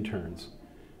for interns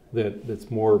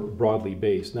that's more broadly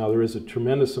based. Now there is a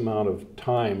tremendous amount of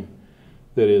time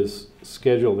that is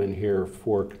scheduled in here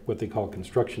for what they call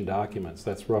construction documents.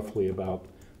 That's roughly about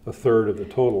a third of the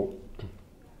total.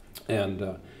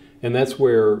 And that's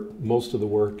where most of the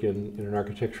work in an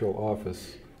architectural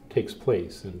office takes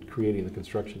place, in creating the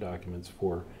construction documents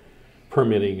for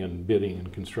permitting and bidding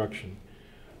and construction.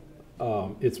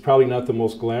 It's probably not the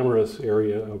most glamorous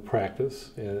area of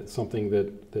practice, and it's something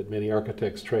that many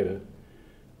architects try to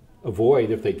avoid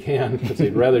if they can, because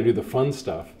they'd rather do the fun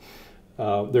stuff.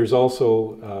 There's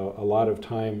also a lot of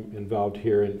time involved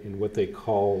here in what they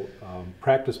call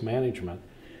practice management,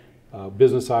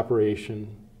 business operations,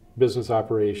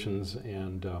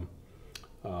 and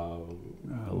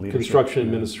construction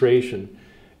administration.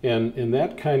 And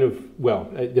that kind of, well,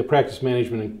 the practice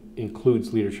management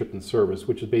includes leadership and service,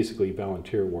 which is basically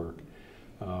volunteer work,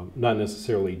 not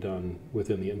necessarily done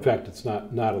within the, in fact, it's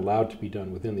not allowed to be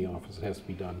done within the office. It has to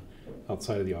be done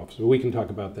outside of the office. But we can talk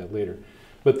about that later.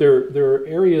 But there are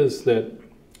areas that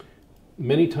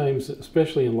many times,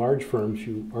 especially in large firms,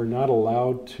 you are not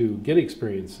allowed to get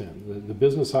experience in. The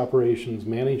business operations,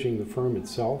 managing the firm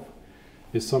itself,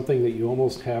 is something that you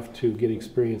almost have to get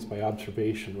experience by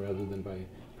observation rather than by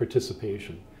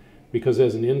participation. Because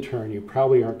as an intern, you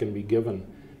probably aren't going to be given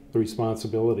the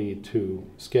responsibility to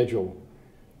schedule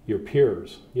your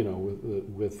peers, you know,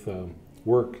 with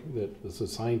work that is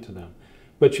assigned to them.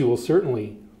 But you will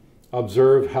certainly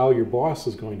observe how your boss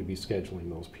is going to be scheduling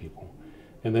those people.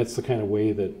 And that's the kind of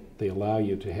way that they allow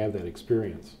you to have that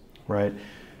experience. Right.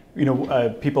 You know,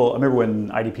 people, I remember when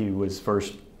IDP was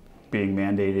first being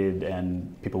mandated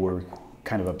and people were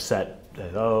kind of upset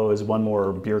that, oh, there's one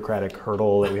more bureaucratic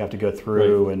hurdle that we have to go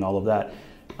through, right, and all of that.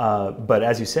 But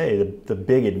as you say, the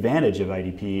big advantage of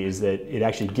IDP is that it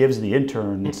actually gives the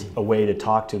interns a way to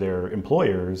talk to their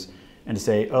employers and to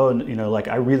say, oh, you know, like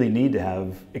I really need to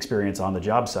have experience on the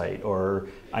job site, or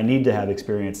I need to have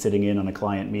experience sitting in on a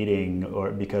client meeting, or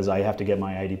because I have to get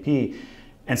my IDP.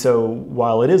 And so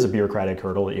while it is a bureaucratic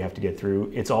hurdle that you have to get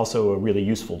through, it's also a really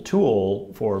useful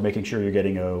tool for making sure you're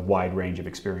getting a wide range of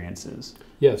experiences.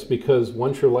 Yes, because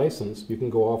once you're licensed, you can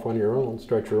go off on your own,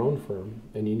 start your own firm,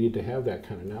 and you need to have that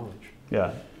kind of knowledge.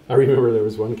 Yeah. I remember there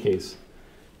was one case.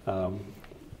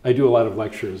 I do a lot of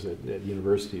lectures at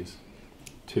universities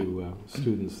to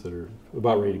students that are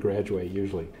about ready to graduate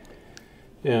usually.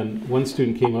 And one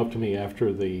student came up to me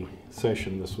after the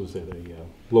session. This was at a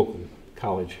local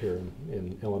college here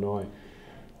in Illinois.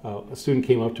 A student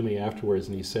came up to me afterwards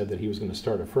and he said that he was going to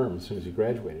start a firm as soon as he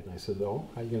graduated. And I said, oh,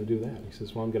 how are you going to do that? He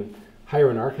says, well, I'm going to hire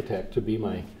an architect to be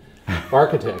my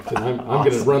architect, and I'm awesome.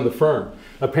 Going to run the firm.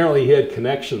 Apparently he had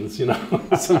connections, you know,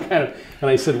 some kind of, and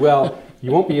I said, well,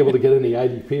 you won't be able to get any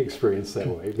IDP experience that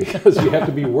way because you have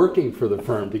to be working for the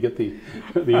firm to get the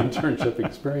internship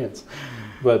experience.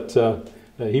 But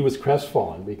he was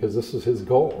crestfallen because this was his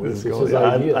goal. This was his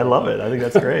idea. I love it. I think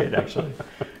that's great, actually.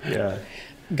 Yeah.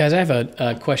 Guys, I have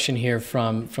a question here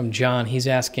from John. He's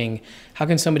asking, how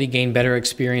can somebody gain better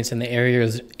experience in the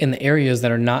areas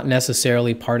that are not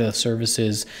necessarily part of the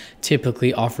services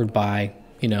typically offered by,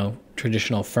 you know,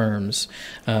 traditional firms?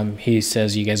 He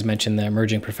says you guys mentioned the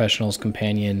Emerging Professionals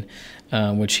Companion,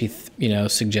 which he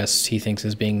suggests he thinks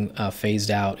is being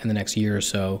phased out in the next year or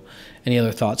so. Any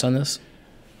other thoughts on this?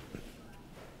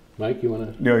 Mike, you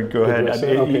want to? No, go ahead.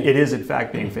 It is in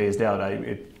fact being phased out.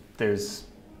 There's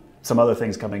some other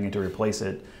things coming in to replace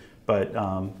it, but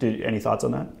any thoughts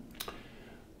on that?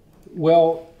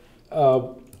 Well,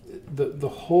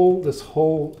 this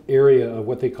whole area of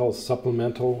what they call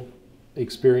supplemental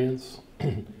experience,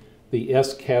 the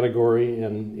S category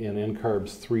in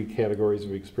NCARB's 3 categories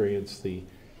of experience. The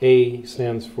A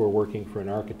stands for working for an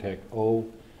architect. O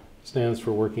stands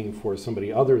for working for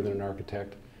somebody other than an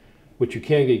architect, which you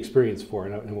can get experience for,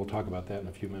 and we'll talk about that in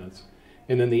a few minutes.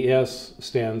 And then the S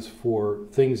stands for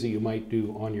things that you might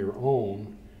do on your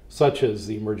own, such as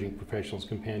the Emerging Professionals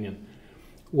Companion.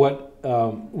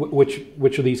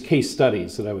 Which are these case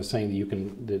studies that I was saying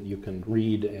that you can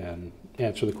read and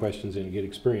answer the questions and get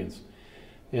experience,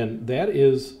 and that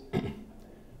is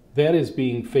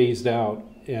being phased out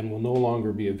and will no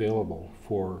longer be available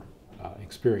for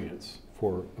experience,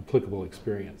 for applicable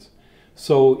experience.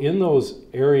 So in those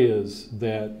areas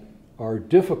that are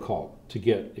difficult to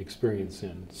get experience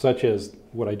in, such as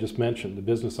what I just mentioned, the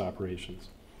business operations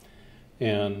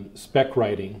and spec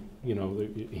writing, you know,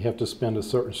 you have to spend a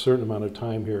certain amount of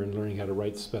time here in learning how to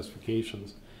write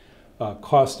specifications,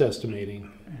 cost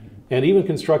estimating, and even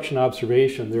construction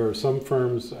observation. There are some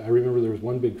firms, I remember there was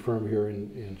one big firm here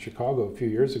in Chicago a few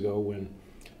years ago when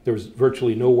there was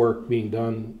virtually no work being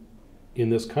done in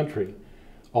this country.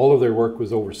 All of their work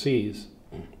was overseas,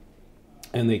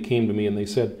 and they came to me and they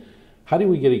said, how do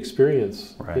we get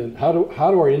experience? Right. How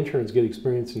do our interns get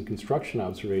experience in construction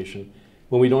observation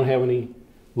when we don't have any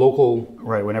local.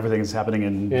 Right, when everything's happening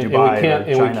in Dubai we can't,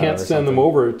 or China, and we can't send them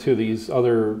over to these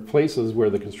other places where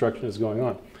the construction is going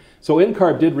on. So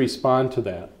NCARB did respond to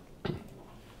that,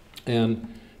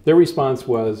 and their response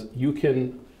was, you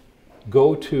can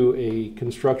go to a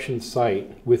construction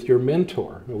site with your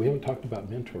mentor. We haven't talked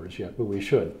about mentors yet, but we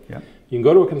should. Yeah. You can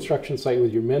go to a construction site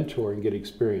with your mentor and get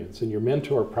experience, and your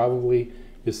mentor probably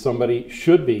is somebody,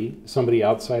 should be somebody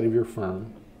outside of your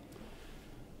firm,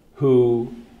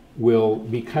 who will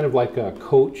be kind of like a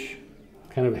coach,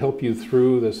 kind of help you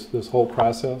through this whole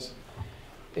process.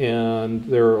 And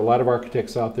there are a lot of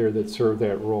architects out there that serve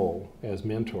that role as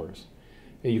mentors.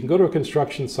 And you can go to a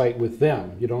construction site with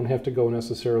them. You don't have to go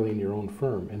necessarily in your own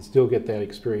firm and still get that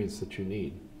experience that you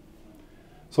need.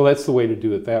 So that's the way to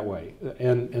do it that way.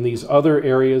 And these other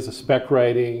areas, the spec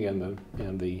writing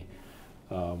and the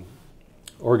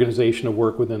organization of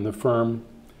work within the firm,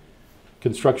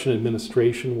 construction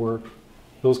administration work,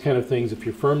 those kind of things, if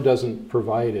your firm doesn't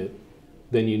provide it,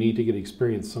 then you need to get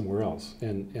experience somewhere else.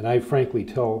 And I frankly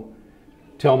tell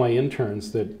my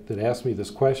interns that ask me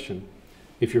this question,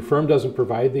 if your firm doesn't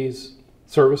provide these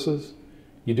services,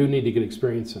 you do need to get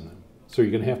experience in them. So you're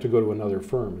going to have to go to another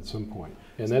firm at some point.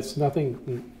 And that's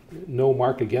nothing, no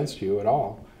mark against you at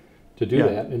all to do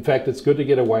that. In fact, it's good to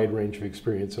get a wide range of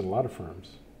experience in a lot of firms.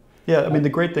 Yeah, I mean, the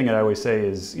great thing that I always say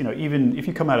is, you know, even if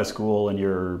you come out of school and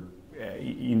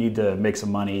you need to make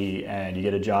some money and you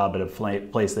get a job at a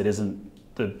place that isn't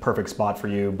the perfect spot for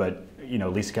you, but, you know,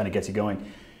 at least it kind of gets you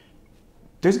going,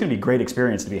 there's going to be great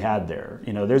experience to be had there.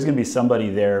 You know, there's going to be somebody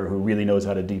there who really knows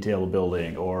how to detail a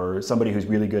building, or somebody who's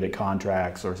really good at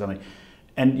contracts or something.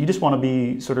 And you just want to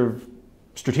be sort of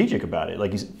strategic about it.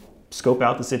 Like, you scope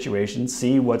out the situation,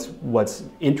 see what's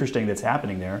interesting that's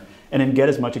happening there, and then get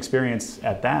as much experience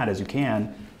at that as you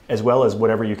can, as well as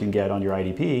whatever you can get on your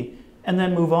IDP, and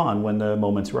then move on when the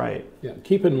moment's right. Yeah,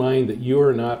 keep in mind that you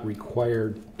are not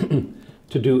required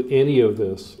to do any of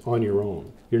this on your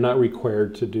own. You're not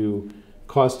required to do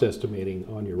cost estimating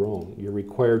on your own. You're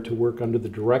required to work under the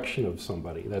direction of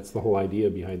somebody. That's the whole idea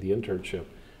behind the internship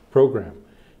program,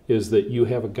 is that you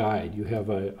have a guide, you have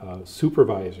a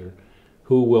supervisor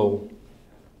who will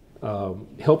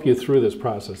help you through this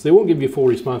process. They won't give you full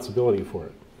responsibility for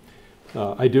it.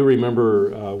 I do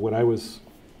remember when I was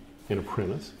an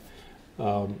apprentice,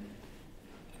 my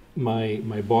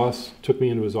boss took me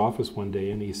into his office one day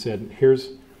and he said, here's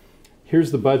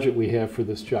the budget we have for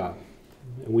this job.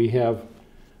 We have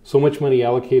so much money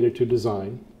allocated to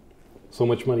design, so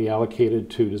much money allocated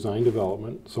to design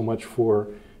development, so much for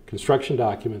construction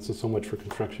documents, and so much for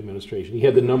construction administration. He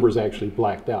had the numbers actually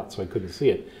blacked out, so I couldn't see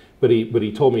it. But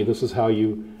he told me this is how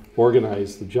you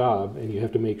organize the job, and you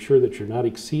have to make sure that you're not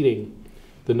exceeding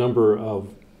the number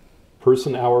of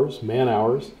person hours, man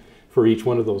hours, for each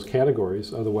one of those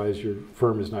categories. Otherwise, your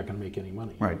firm is not going to make any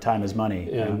money. Right, time is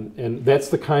money. And that's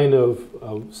the kind of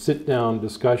sit-down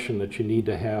discussion that you need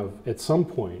to have at some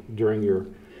point during your,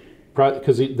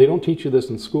 because they don't teach you this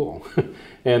in school.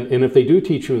 and if they do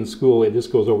teach you in school, it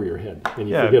just goes over your head and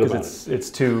you forget about it. It's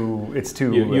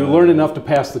too. You learn enough to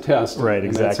pass the test. Right,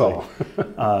 exactly. That's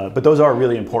all. But those are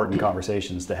really important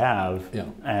conversations to have. Yeah.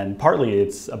 And partly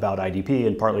it's about IDP,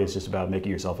 and partly it's just about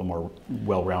making yourself a more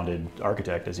well-rounded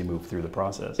architect as you move through the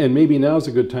process. And maybe now's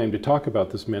a good time to talk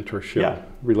about this mentorship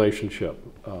relationship.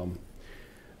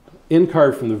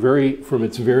 NCARB from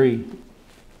its very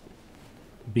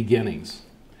beginnings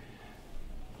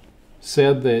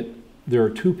said that there are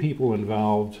two people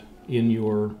involved in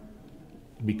your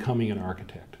becoming an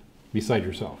architect beside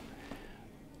yourself.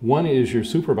 One is your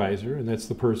supervisor, and that's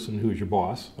the person who is your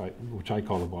boss, which I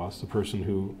call the boss, the person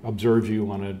who observes you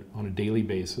on a daily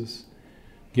basis,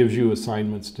 gives you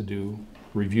assignments to do,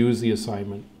 reviews the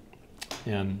assignment,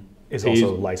 and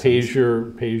pays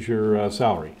your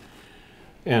salary,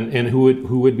 and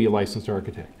who would be a licensed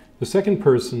architect. The second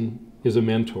person is a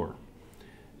mentor.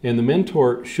 And the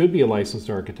mentor should be a licensed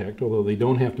architect, although they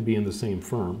don't have to be in the same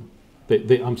firm. They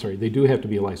do have to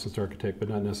be a licensed architect, but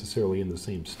not necessarily in the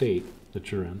same state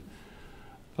that you're in.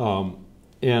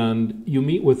 And you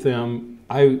meet with them,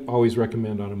 I always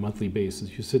recommend on a monthly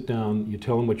basis. You sit down, you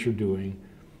tell them what you're doing,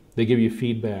 they give you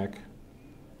feedback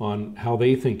on how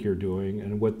they think you're doing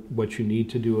and what you need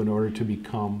to do in order to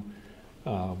become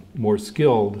more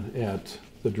skilled at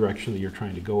the direction that you're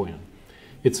trying to go in.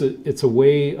 It's a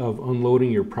way of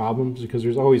unloading your problems, because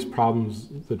there's always problems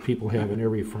that people have in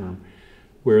every firm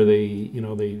where they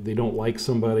don't like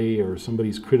somebody, or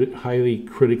somebody's highly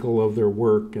critical of their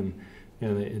work, and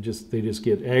they just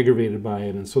get aggravated by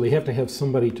it, and so they have to have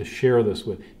somebody to share this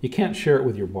with. You can't share it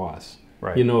with your boss.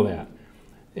 Right. You know that.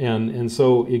 And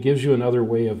so it gives you another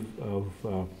way of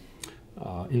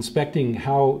inspecting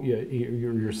how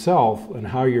yourself and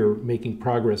how you're making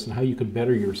progress and how you can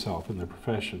better yourself in the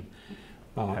profession.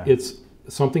 It's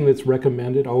something that's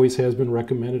recommended, always has been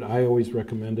recommended. I always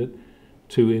recommend it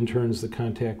to interns that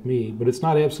contact me, but it's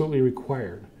not absolutely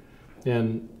required.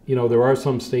 And you know, there are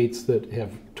some states that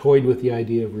have toyed with the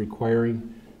idea of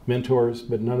requiring mentors,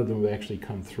 but none of them have actually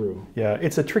come through. Yeah,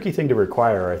 it's a tricky thing to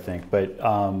require, I think, but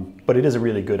it is a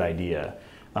really good idea.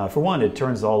 For one, it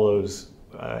turns all those,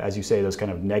 as you say, those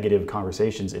kind of negative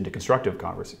conversations into constructive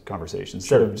conversations.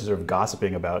 Instead of just sort of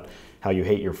gossiping about how you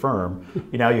hate your firm,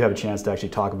 now you have a chance to actually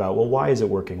talk about, well, why is it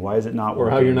working? Why is it not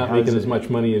working? Or how you're not making as much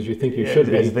money as you think you should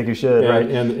be. As you think you should, right?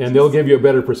 And they'll give you a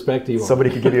better perspective. Somebody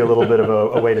could give you a little bit of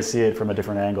a way to see it from a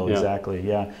different angle, Yeah. exactly,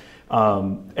 yeah.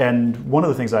 And one of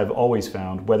the things I've always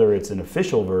found, whether it's an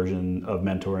official version of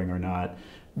mentoring or not,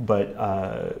 but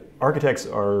architects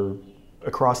are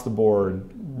across the board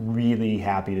really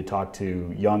happy to talk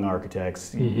to young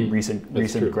architects,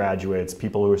 recent graduates,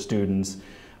 people who are students.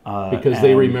 Because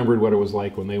they remembered what it was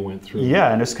like when they went through.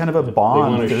 Yeah, and it's kind of a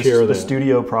bond. They want to share the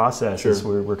studio process.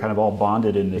 Sure. We're kind of all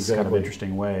bonded in this kind of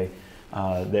interesting way.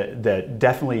 That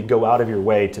definitely go out of your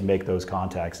way to make those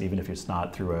contacts, even if it's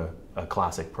not through a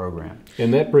classic program.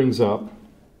 And that brings up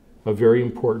a very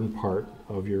important part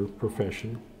of your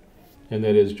profession, and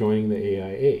that is joining the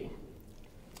AIA,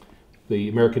 the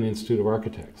American Institute of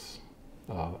Architects.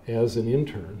 As an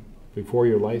intern, before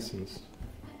you're licensed,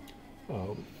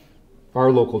 our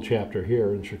local chapter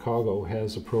here in Chicago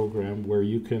has a program where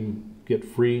you can get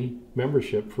free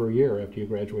membership for a year after you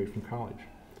graduate from college.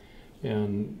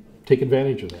 And take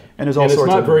advantage of that. And it's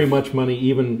not very much money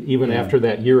even after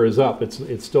that year is up.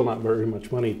 It's still not very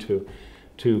much money to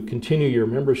continue your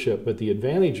membership, but the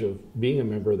advantage of being a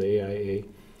member of the AIA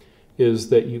is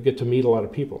that you get to meet a lot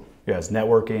of people. Yes,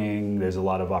 networking, there's a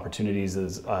lot of opportunities.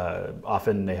 There's,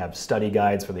 often they have study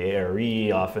guides for the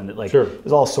ARE, often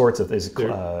there's all sorts of things.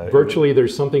 Virtually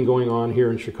there's something going on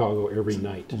here in Chicago every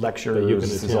night.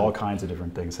 Lectures, there's all kinds of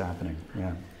different things happening.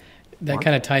 Yeah. That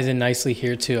kind of ties in nicely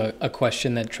here to a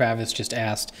question that Travis just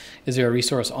asked. Is there a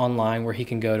resource online where he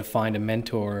can go to find a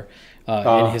mentor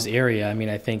in his area? I mean,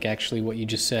 I think actually what you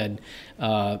just said,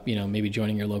 maybe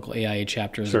joining your local AIA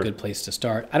chapter is a good place to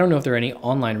start. I don't know if there are any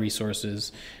online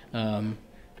resources.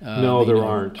 No, there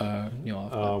aren't.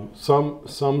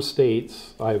 Some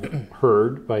states, I've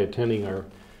heard by attending our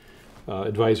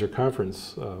advisor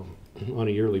conference on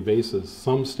a yearly basis,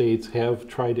 some states have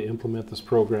tried to implement this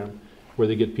program where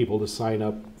they get people to sign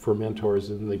up for mentors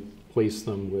and they place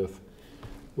them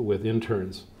with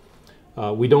interns.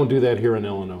 We don't do that here in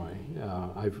Illinois.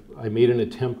 I made an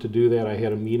attempt to do that. I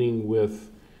had a meeting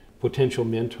with potential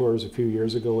mentors a few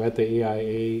years ago at the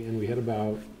AIA, and we had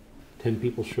about 10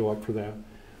 people show up for that.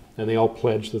 And they all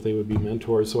pledged that they would be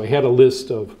mentors. So I had a list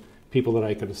of people that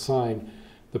I could assign.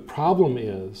 The problem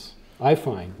is, I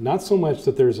find, not so much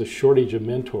that there's a shortage of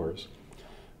mentors,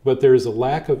 but there's a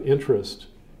lack of interest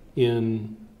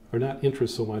in, or not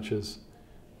interest so much as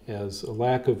a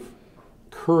lack of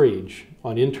courage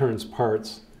on interns'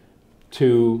 parts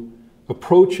to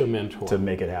approach a mentor. To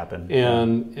make it happen.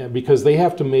 And because they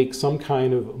have to make some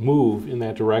kind of move in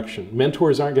that direction.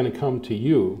 Mentors aren't going to come to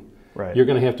you. Right. You're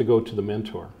going to have to go to the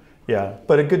mentor. Yeah,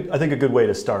 but I think a good way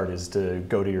to start is to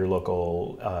go to your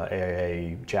local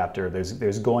AIA chapter.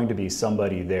 There's going to be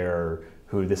somebody there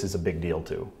who this is a big deal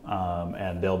to,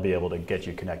 and they'll be able to get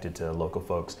you connected to local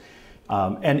folks.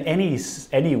 And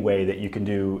any way that you can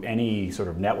do any sort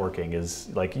of networking is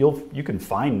like you can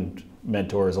find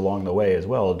mentors along the way as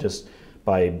well, just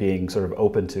by being sort of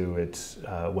open to it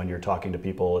when you're talking to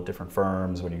people at different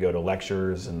firms, when you go to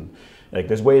lectures, and like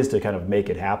there's ways to kind of make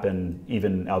it happen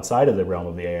even outside of the realm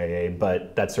of the AIA,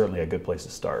 but that's certainly a good place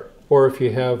to start. Or if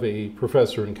you have a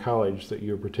professor in college that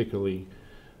you're particularly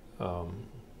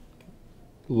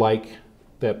like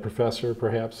that professor,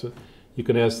 perhaps, you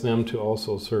can ask them to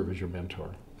also serve as your mentor.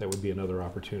 That would be another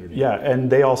opportunity. Yeah, and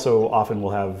they also often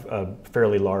will have a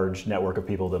fairly large network of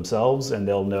people themselves, and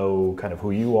they'll know kind of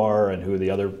who you are and who the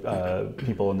other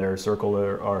people in their circle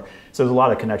are. So there's a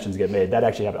lot of connections get made. That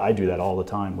actually I do that all the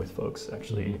time with folks,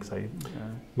 actually.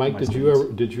 Mike, did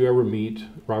you ever meet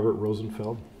Robert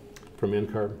Rosenfeld from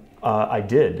NCARB? I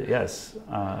did, yes.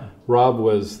 Rob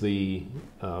was the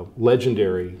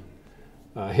legendary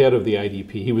head of the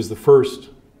IDP. He was the first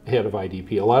head of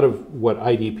IDP. A lot of what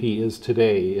IDP is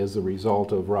today is the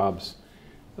result of Rob's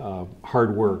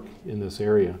hard work in this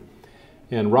area.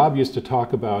 And Rob used to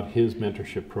talk about his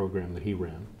mentorship program that he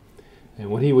ran. And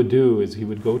what he would do is he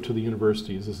would go to the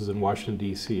universities, this is in Washington,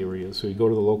 D.C. area, so he'd go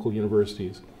to the local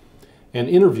universities and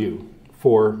interview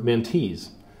for mentees.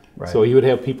 Right. So he would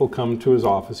have people come to his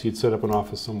office. He'd set up an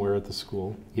office somewhere at the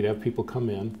school. He'd have people come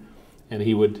in, and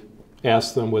he would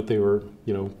ask them what they were,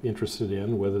 interested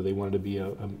in, whether they wanted to be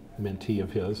a mentee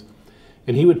of his.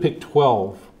 And he would pick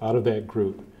 12 out of that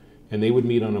group, and they would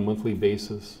meet on a monthly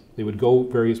basis. They would go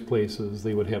various places.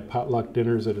 They would have potluck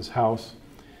dinners at his house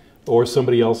or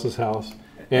somebody else's house.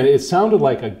 And it sounded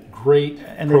like a great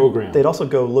program. They'd also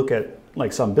go look at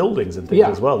like some buildings and things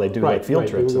as well. They do like field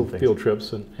trips and things. Field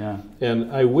trips,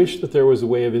 and I wish that there was a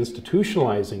way of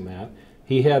institutionalizing that.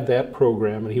 He had that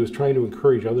program, and he was trying to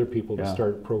encourage other people to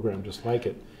start a program just like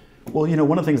it. Well,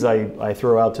 one of the things I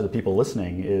throw out to the people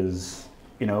listening is,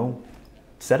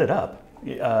 set it up.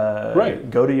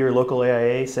 Go to your local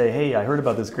AIA, say, hey, I heard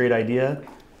about this great idea.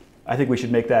 I think we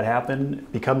should make that happen.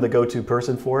 Become the go-to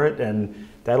person for it, and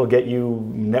that'll get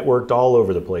you networked all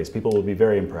over the place. People will be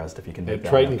very impressed if you can make that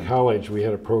happen. At Triton College, we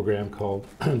had a program called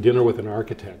Dinner with an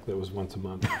Architect that was once a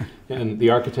month. And the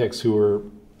architects who were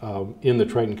in the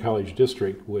Triton College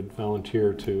district would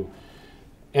volunteer to,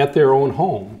 at their own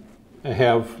home,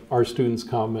 have our students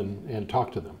come and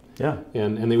talk to them. Yeah.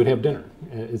 And they would have dinner.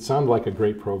 It sounded like a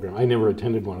great program. I never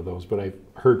attended one of those, but I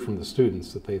heard from the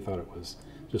students that they thought it was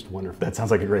just wonderful. That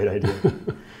sounds like a great idea.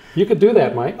 You could do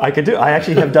that, Mike. I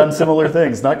actually have done similar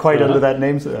things, not quite under that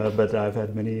name, but I've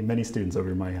had many students over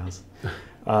to my house,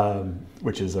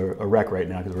 which is a wreck right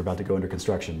now because we're about to go under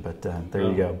construction, but there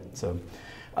you go.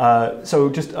 So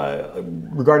just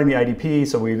regarding the IDP,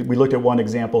 so we looked at one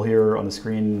example here on the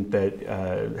screen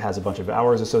that has a bunch of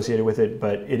hours associated with it,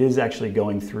 but it is actually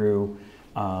going through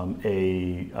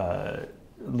a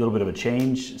little bit of a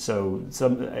change. So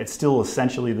it's still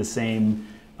essentially the same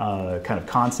kind of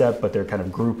concept, but they're kind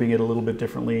of grouping it a little bit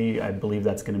differently. I believe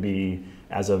that's going to be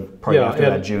as of probably after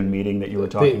that June meeting that you were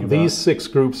talking about. These 6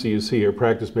 groups that you see are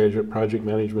practice management, project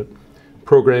management,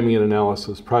 programming and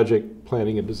analysis, project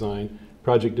planning and design,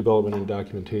 project development and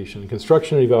documentation,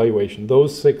 construction and evaluation.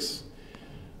 Those 6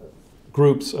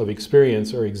 groups of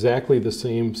experience are exactly the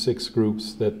same 6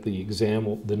 groups that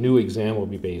the new exam will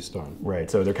be based on. Right,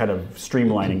 so they're kind of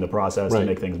streamlining the process to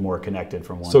make things more connected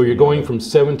from one So to you're the going other. from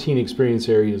 17 experience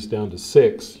areas down to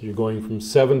 6. You're going from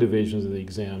 7 divisions of the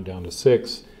exam down to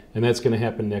 6, and that's going to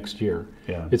happen next year.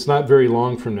 Yeah. It's not very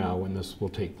long from now when this will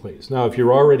take place. Now, if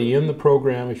you're already in the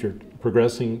program, if you're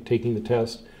progressing, taking the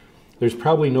test, there's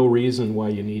probably no reason why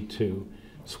you need to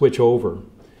switch over.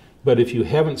 But if you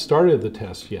haven't started the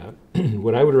test yet,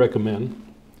 what I would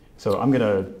recommend... So I'm going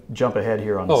to jump ahead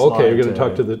here on the slide. Oh, okay, you're going to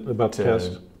talk about the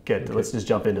test. Let's just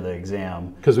jump into the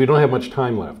exam. Because we don't have much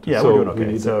time left. Yeah, we're doing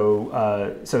okay.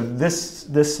 So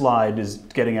this slide is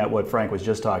getting at what Frank was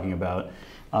just talking about.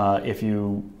 If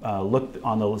you look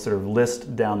on the sort of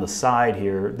list down the side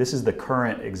here, this is the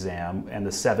current exam and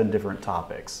the 7 different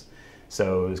topics.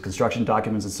 So there's construction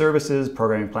documents and services,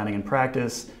 programming, planning and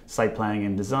practice, site planning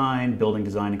and design, building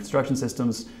design and construction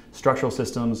systems, structural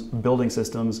systems, building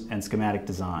systems, and schematic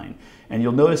design. And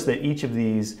you'll notice that each of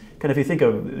these, kind of if you think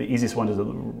of the easiest one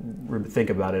to think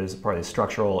about it is probably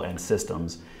structural and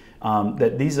systems,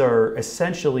 that these are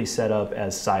essentially set up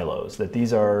as silos. That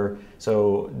these are,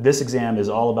 so this exam is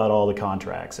all about all the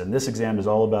contracts, and this exam is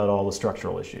all about all the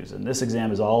structural issues, and this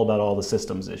exam is all about all the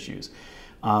systems issues.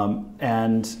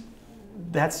 And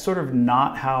that's sort of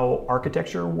not how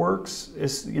architecture works.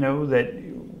 That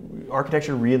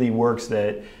architecture really works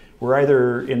that we're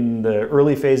either in the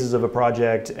early phases of a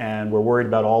project and we're worried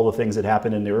about all the things that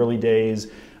happen in the early days,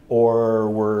 or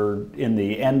we're in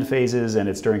the end phases and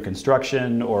it's during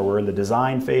construction, or we're in the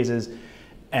design phases.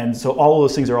 And so all of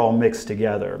those things are all mixed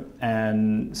together.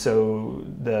 And so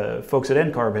the folks at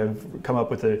NCARB have come up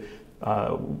with a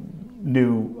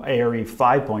new ARE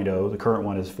 5.0, the current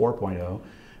one is 4.0.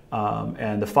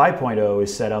 And the 5.0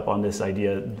 is set up on this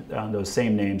idea, on those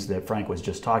same names that Frank was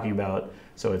just talking about.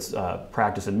 So it's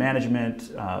practice and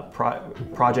management,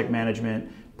 project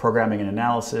management, programming and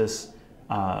analysis,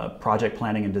 project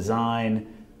planning and design,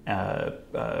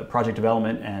 project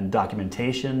development and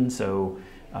documentation. So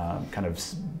kind of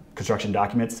construction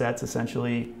document sets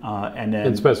essentially,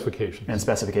 and specifications. And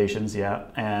specifications, yeah.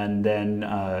 And then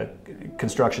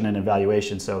construction and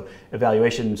evaluation. So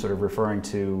evaluation sort of referring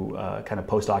to kind of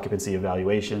post-occupancy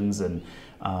evaluations and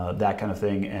that kind of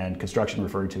thing, and construction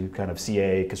referring to kind of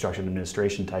CA, construction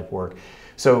administration type work.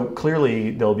 So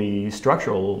clearly there'll be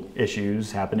structural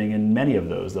issues happening in many of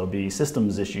those. There'll be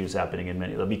systems issues happening in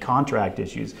many. There'll be contract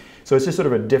issues. So it's just sort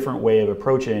of a different way of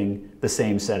approaching the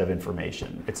same set of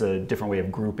information. It's a different way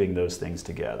of grouping those things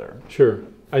together. Sure.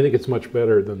 I think it's much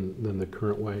better than the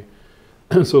current way.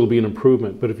 So it'll be an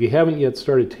improvement. But if you haven't yet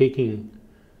started taking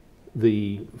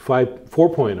the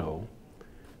 4.0,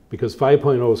 because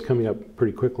 5.0 is coming up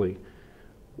pretty quickly,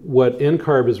 what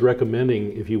NCARB is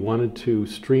recommending, if you wanted to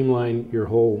streamline your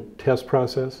whole test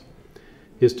process,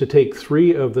 is to take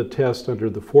 3 of the tests under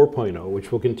the 4.0,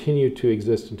 which will continue to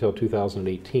exist until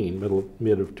 2018,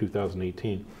 mid of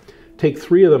 2018. Take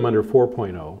 3 of them under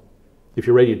 4.0, if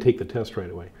you're ready to take the test right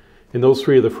away. And those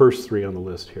 3 are the first 3 on the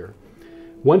list here.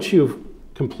 Once you've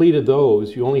completed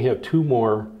those, you only have 2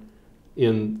 more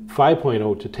in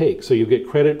 5.0 to take. So you get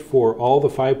credit for all the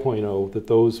 5.0 that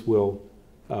those will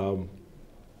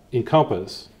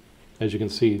encompass. As you can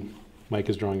see, Mike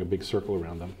is drawing a big circle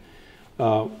around them.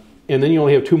 And then you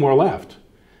only have 2 more left.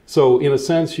 So in a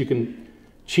sense, you can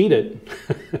cheat it.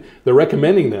 They're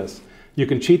recommending this. You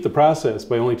can cheat the process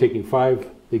by only taking 5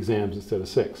 exams instead of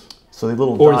 6. So the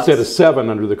little or dots, instead of 7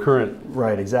 under the current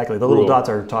right, exactly. The little dots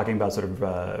are talking about sort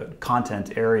of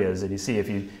content areas that you see. If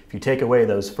you take away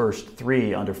those first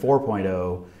 3 under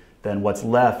 4.0, then what's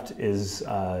left is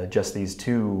just these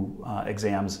 2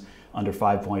 exams under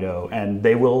 5.0, and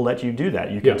they will let you do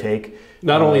that. You can take...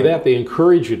 Not only that, they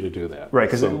encourage you to do that. Right,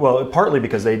 because well, partly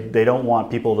because they don't want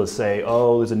people to say,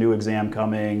 oh, there's a new exam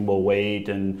coming, we'll wait,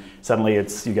 and suddenly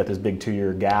you get this big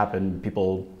 2-year gap and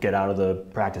people get out of the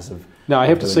practice of... Now I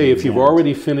have to say, if you've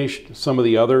already finished some of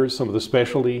the others, some of the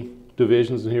specialty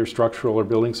divisions in here, structural or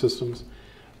building systems,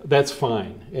 that's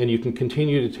fine. And you can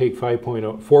continue to take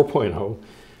 4.0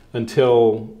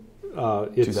 until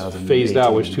it's phased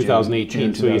out, which is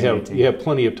 2018, so you have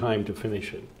plenty of time to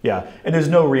finish it. Yeah, and there's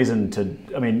no reason to,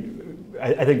 I mean,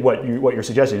 I think what you're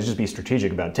suggesting is just be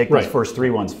strategic about it. Take those first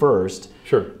 3 ones first.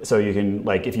 Sure. So you can,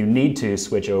 like, if you need to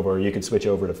switch over, you can switch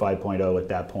over to 5.0 at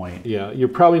that point. Yeah, you're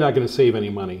probably not going to save any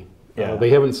money. Yeah. They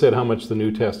haven't said how much the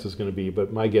new test is going to be,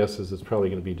 but my guess is it's probably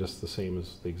going to be just the same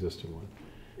as the existing one.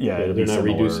 Yeah, they're not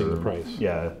reducing the price.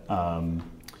 Yeah.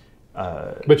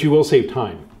 But you will save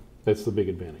time. That's the big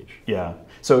advantage. Yeah.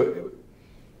 So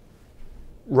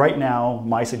right now,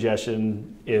 my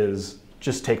suggestion is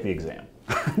just take the exam.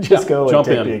 Just go and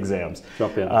take the exams.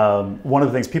 Jump in. One of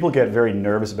the things people get very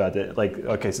nervous about, like,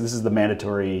 okay, so this is the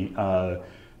mandatory,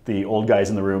 the old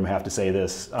guys in the room have to say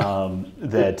this,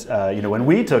 that, you know, when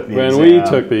we took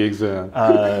the exam,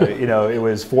 you know, it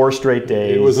was 4 straight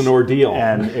days. It was an ordeal.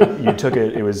 And you took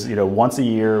it, it was, you know, once a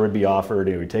year would be offered,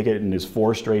 and we take it, and it was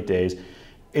 4 straight days.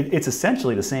 It's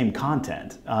essentially the same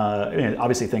content.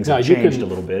 Obviously, things have changed a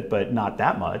little bit, but not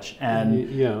that much. And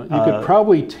yeah, you could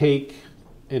probably take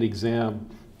an exam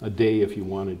a day if you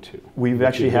wanted to. We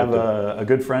actually have a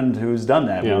good friend who's done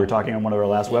that. Yeah. We were talking on one of our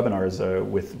last webinars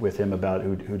with him about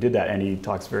who did that, and he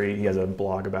has a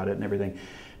blog about it and everything.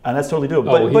 And that's totally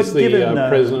doable. Oh, he's the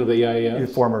president of the AIA.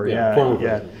 Former, former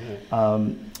president.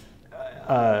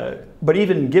 Yeah. But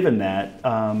even given that,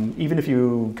 even if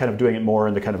you kind of doing it more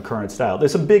in the kind of current style,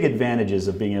 there's some big advantages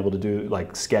of being able to do,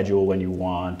 like, schedule when you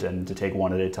want and to take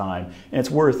one at a time. And it's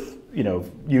worth, you know,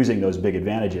 using those big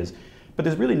advantages. But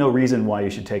there's really no reason why you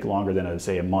should take longer than,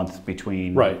 say, a month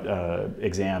between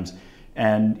exams.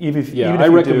 And even if I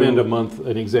recommend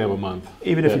an exam a month.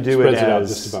 Even if you do it as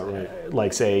just about right.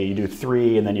 Like, say you do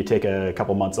 3 and then you take a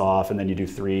couple months off and then you do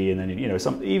 3 and then, you know,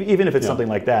 even if it's something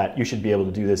like that, you should be able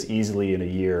to do this easily in a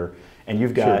year. And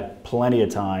you've got plenty of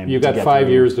time. You've got 5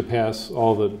 years to pass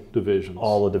all the divisions.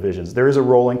 All the divisions. There is a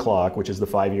rolling clock, which is the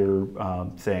 5-year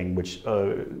thing, which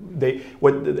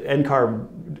what the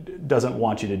NCARB doesn't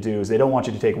want you to do is they don't want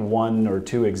you to take 1 or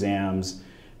 2 exams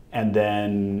and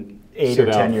then 8 or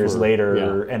 10 years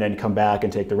later and then come back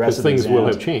and take the rest of the exams. Things will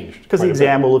have changed. Because the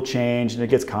exam will have changed and it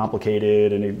gets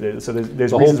complicated, and so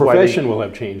there's the whole profession will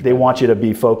have changed. They want you to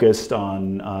be focused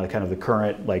on kind of the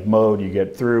current, like, mode. You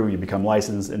get through, you become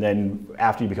licensed, and then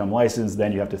after you become licensed,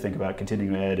 then you have to think about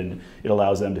continuing ed, and it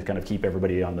allows them to kind of keep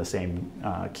everybody on the same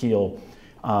keel.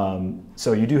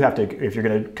 So you do have to, if you're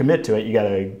going to commit to it, you got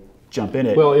to jump in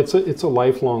it. Well, it's a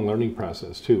lifelong learning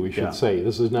process too. We should say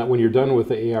this is not, when you're done with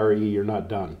the ARE, you're not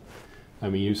done. I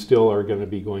mean, you still are going to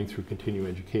be going through continuing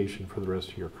education for the rest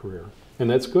of your career, and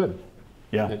that's good.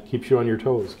 Yeah, it keeps you on your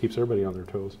toes, keeps everybody on their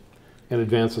toes, and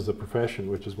advances the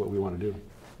profession, which is what we want to do.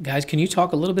 Guys, can you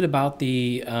talk a little bit about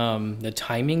the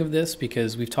timing of this?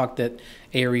 Because we've talked that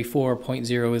ARE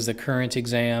 4.0 is the current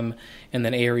exam, and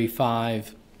then ARE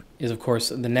 5 is, of course,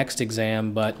 the next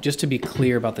exam, but just to be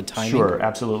clear about the timing. Sure,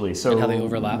 absolutely. So and how they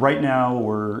overlap. Right now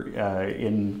we're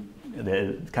in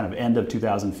the kind of end of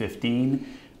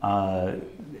 2015. ARE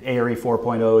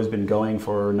 4.0 has been going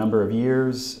for a number of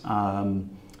years.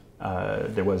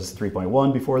 There was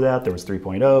 3.1 before that, there was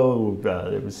 3.0,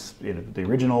 there was, you know, the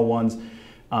original ones.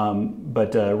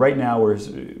 But right now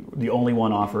the only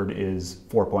one offered is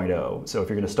 4.0. So if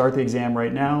you're going to start the exam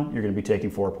right now, you're going to be taking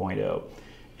 4.0.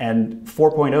 And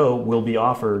 4.0 will be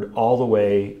offered all the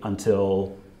way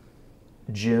until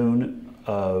June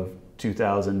of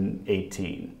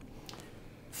 2018.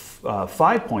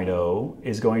 5.0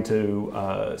 is going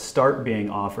to start being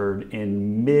offered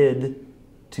in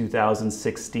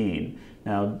mid-2016.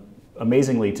 Now,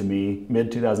 amazingly to me,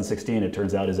 mid-2016, it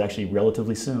turns out, is actually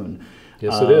relatively soon.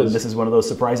 Yes, it is. This is one of those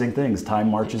surprising things. Time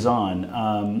marches on.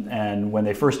 And when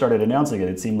they first started announcing it,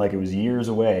 it seemed like it was years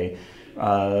away.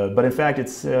 But in fact,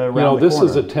 it's around the corner. This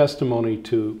is a testimony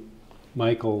to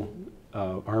Michael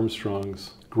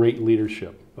Armstrong's great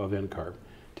leadership of NCARB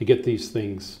to get these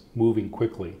things moving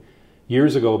quickly.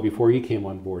 Years ago, before he came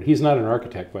on board, he's not an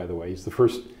architect, by the way. He's the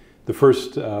first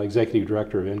executive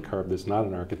director of NCARB that's not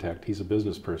an architect. He's a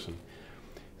business person.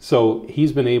 So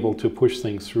he's been able to push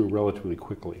things through relatively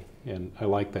quickly, and I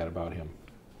like that about him.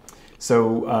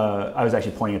 So I was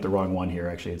actually pointing at the wrong one here.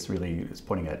 Actually, it's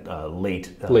pointing at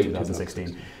late 2016.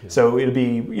 Yeah. So it'll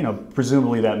be,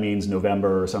 presumably that means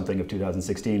November or something of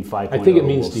 2016. 5.0. I think it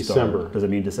means December. Does it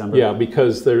mean December? Yeah,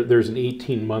 because there's an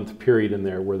 18-month period in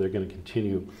there where they're going to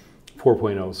continue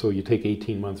 4.0. So you take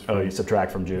 18 months. From, you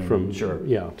subtract from June. Sure.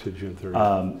 Yeah, to June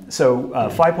 30th.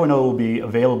 5.0 will be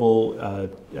available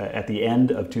at the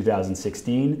end of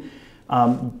 2016.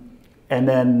 And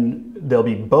then they'll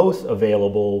be both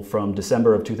available from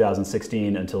December of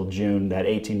 2016 until June, that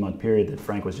 18-month period that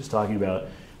Frank was just talking about.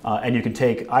 And you can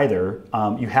take either.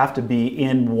 You have to be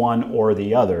in one or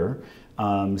the other.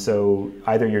 So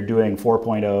either you're doing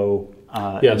 4.0.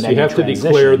 Yes, you have to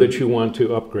declare that you want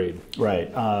to upgrade. Right.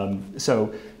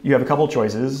 So you have a couple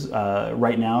choices.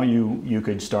 Right now, you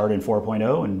could start in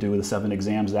 4.0 and do the 7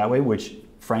 exams that way, which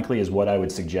frankly is what I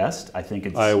would suggest. I think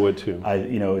it's. I would too.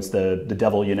 It's the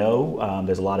devil you know.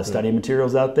 There's a lot of study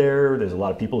materials out there. There's a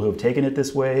lot of people who have taken it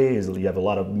this way. You have a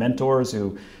lot of mentors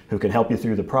who can help you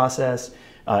through the process.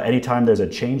 Anytime there's a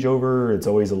changeover, it's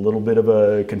always a little bit of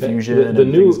a confusion and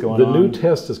things going on. The new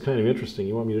test is kind of interesting.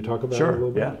 You want me to talk about it a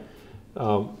little bit? Sure,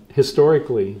 yeah.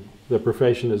 Historically, the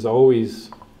profession has always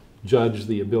judged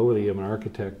the ability of an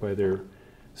architect by their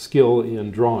skill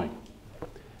in drawing.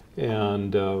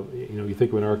 And you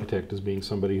think of an architect as being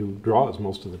somebody who draws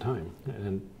most of the time.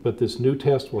 But this new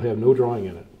test will have no drawing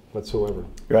in it whatsoever.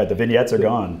 Right, the vignettes are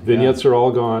gone. Vignettes are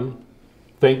all gone.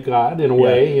 Thank God, in a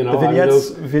way.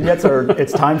 The vignettes are,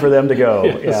 it's time for them to go.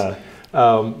 Yes.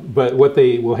 But what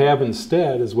they will have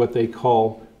instead is what they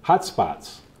call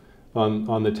hotspots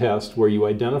on the test, where you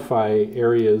identify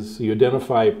areas, you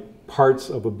identify parts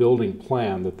of a building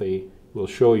plan that they will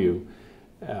show you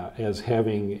as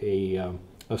having a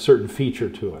certain feature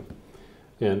to it.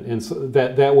 And so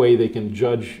that way they can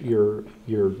judge your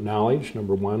knowledge,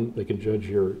 number one. They can judge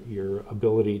your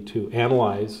ability to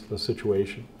analyze a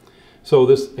situation. So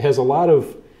this has a lot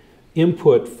of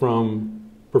input from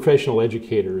professional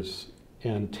educators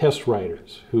and test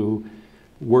writers who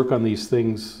work on these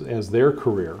things as their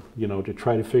career, to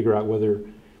try to figure out whether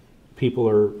people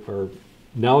are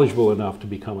knowledgeable enough to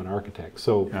become an architect.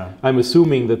 So I'm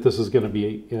assuming that this is going to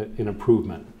be an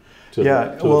improvement to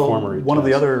the former one of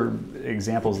the other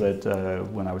examples that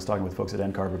when I was talking with folks at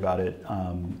NCARB about it,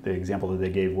 the example that they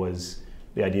gave was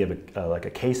the idea of like a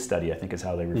case study, I think is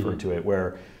how they referred to it,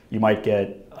 where you might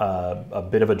get a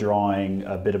bit of a drawing,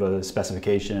 a bit of a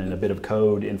specification, a bit of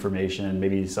code information,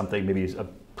 maybe a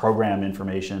program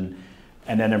information,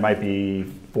 and then there might be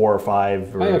 4 or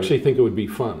 5 or I actually think it would be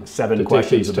fun 7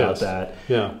 questions about that.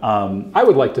 Yeah. I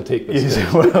would like to take this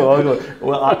test.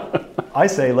 I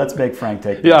say let's make Frank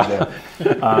take this.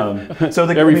 So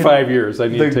every 5 years I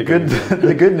need to take it.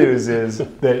 The good news is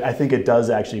that I think it does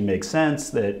actually make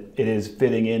sense, that it is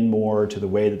fitting in more to the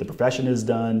way that the profession is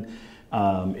done.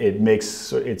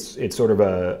 It's sort of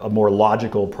a more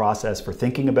logical process for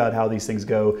thinking about how these things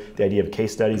go. The idea of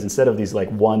case studies, instead of these like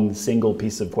one single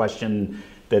piece of question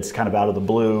that's kind of out of the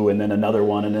blue and then another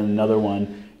one and then another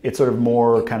one, it's sort of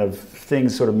more kind of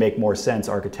things sort of make more sense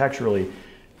architecturally.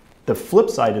 The flip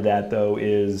side of that though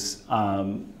is,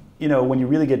 when you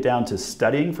really get down to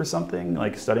studying for something,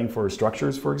 like studying for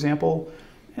structures, for example,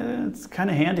 it's kind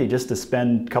of handy just to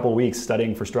spend a couple weeks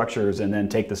studying for structures and then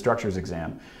take the structures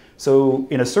exam. So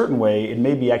in a certain way, it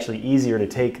may be actually easier to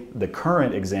take the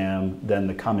current exam than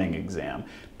the coming exam.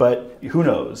 But who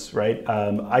knows, right?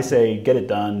 I say get it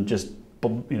done, just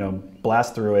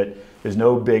blast through it. There's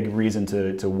no big reason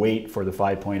to wait for the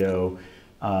 5.0.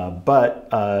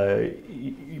 But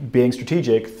being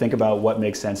strategic, think about what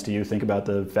makes sense to you. Think about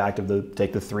the fact of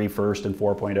take the 3 first and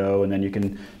 4.0, and then you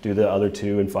can do the other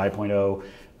 2 and 5.0.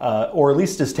 Or at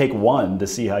least just take 1 to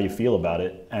see how you feel about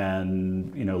it,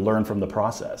 and learn from the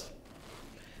process.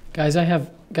 Guys, I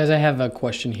have a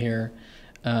question here.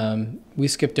 We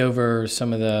skipped over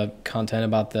some of the content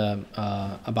about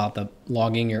the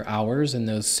logging your hours in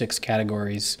those 6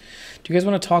 categories. Do you guys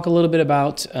want to talk a little bit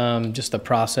about just the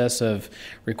process of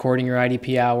recording your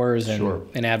IDP hours and, Sure.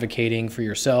 and advocating for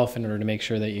yourself in order to make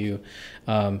sure that you,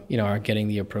 are getting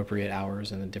the appropriate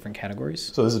hours in the different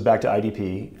categories? So this is back to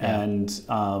IDP, and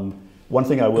one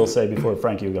thing I will say before,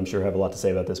 Frank, you I'm sure have a lot to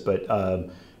say about this, but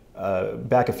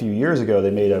back a few years ago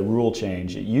they made a rule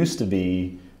change. It used to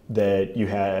be that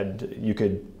you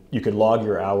could log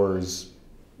your hours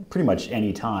pretty much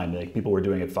any time. Like people were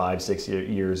doing it 5-6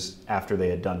 years after they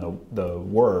had done the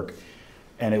work,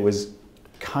 and it was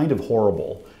kind of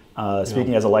horrible.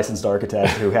 Speaking as a licensed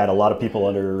architect who had a lot of people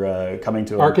under coming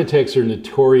to architects are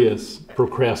notorious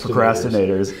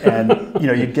procrastinators. And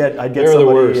I'd get They're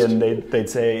somebody and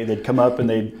they'd come up and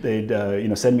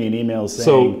they'd send me an email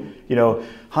saying,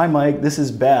 hi Mike, this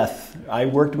is Beth. I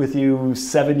worked with you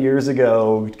 7 years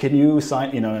ago. Can you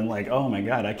sign? And like, oh my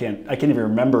God, I can't even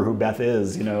remember who Beth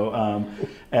is. You're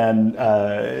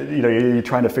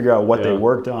trying to figure out what they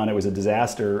worked on. It was a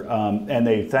disaster. And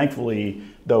they thankfully,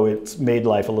 though it's made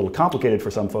life a little complicated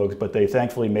for some folks, but they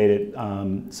thankfully made it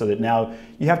so that now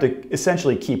you have to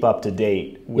essentially keep up to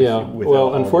date with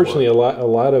well, unfortunately, a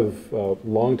lot of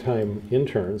longtime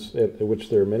interns, which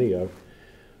there are many of,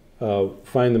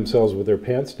 find themselves with their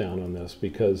pants down on this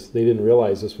because they didn't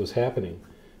realize this was happening.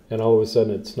 And all of a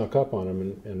sudden it snuck up on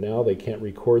them, and now they can't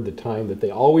record the time that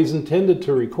they always intended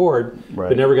to record,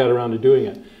 but never got around to doing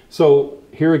it. So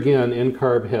here again,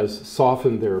 NCARB has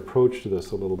softened their approach to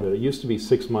this a little bit. It used to be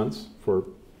 6 months for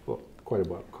quite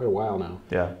a while now,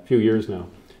 a few years now.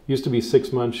 It used to be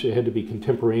 6 months. It had to be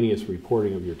contemporaneous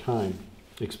reporting of your time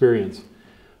experience.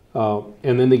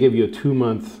 And then they give you a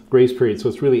 2-month grace period, so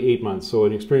it's really 8 months. So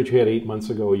an experience you had 8 months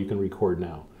ago, you can record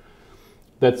now.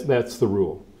 That's the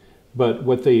rule. But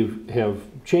what they have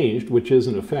changed, which is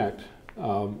in effect,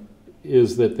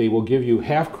 is that they will give you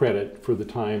half credit for the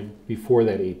time before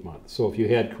that 8 months. So if you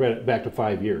had credit back to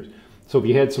 5 years. So if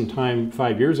you had some time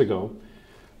 5 years ago,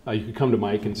 you could come to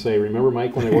Mike and say, remember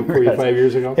Mike when I worked for you 5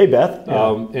 years ago? Hey Beth.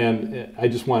 And I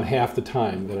just want half the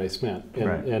time that I spent.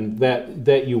 And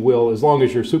that you will, as long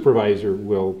as your supervisor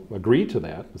will agree to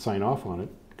that and sign off on it,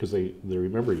 because they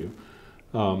remember you.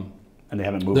 And they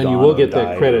haven't moved on. Then you will get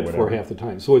that credit for half the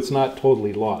time. So it's not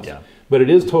totally lost. But it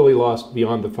is totally lost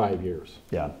beyond the 5 years.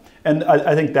 Yeah. And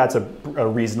I think that's a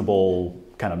reasonable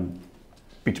kind of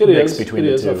mix between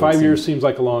the two. 5 years seems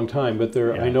like a long time, but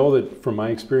I know that from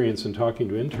my experience in talking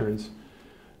to interns,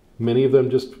 many of them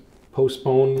just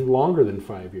postpone longer than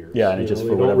 5 years. Yeah, and they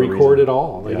don't record at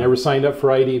all. They never signed up for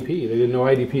IDP. They didn't know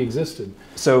IDP existed.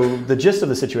 So the gist of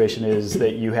the situation is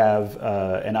that you have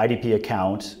an IDP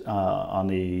account on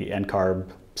the NCARB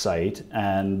site,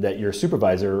 and that your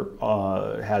supervisor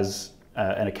has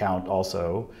an account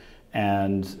also,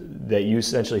 and that you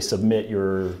essentially submit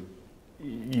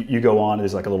you go on,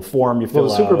 there's like a little form you fill out.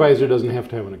 Well, the supervisor doesn't have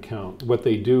to have an account. What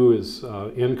they do is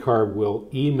NCARB will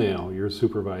email your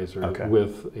supervisor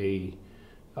with a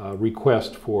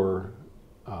request for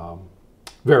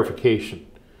verification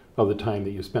of the time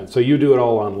that you spent. So you do it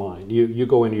all online. You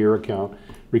go into your account,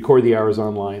 record the hours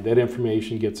online. That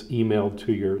information gets emailed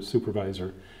to your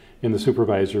supervisor, and the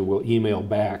supervisor will email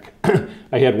back.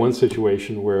 I had one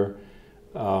situation where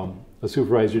a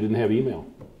supervisor didn't have email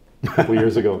a couple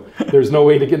years ago. There's no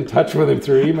way to get in touch with him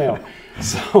through email.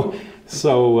 So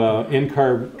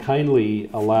NCARB kindly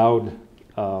allowed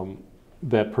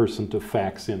that person to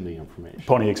fax in the information.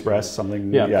 Pony Express,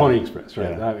 something? Yeah, Pony Express,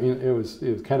 right. I mean, it was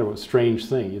kind of a strange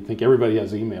thing. You'd think everybody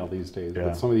has email these days,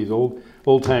 but some of these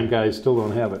old-time guys still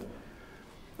don't have it.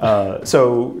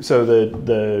 So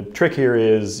the trick here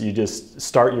is you just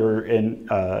start your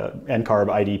NCARB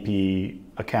IDP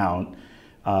account.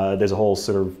 There's a whole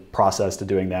sort of process to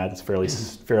doing that. It's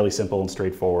fairly simple and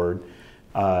straightforward.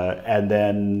 And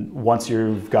then once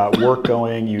you've got work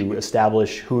going, you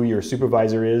establish who your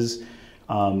supervisor is.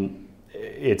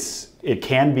 It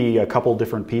can be a couple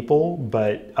different people,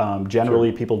 but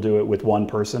generally people do it with one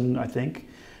person, I think.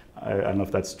 I don't know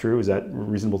if that's true. Is that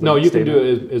reasonable? No, you can do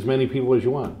it as many people as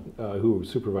you want who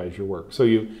supervise your work. So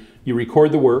you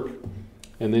record the work,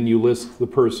 and then you list the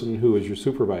person who is your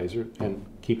supervisor. And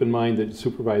keep in mind that the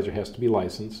supervisor has to be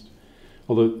licensed.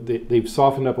 Although they've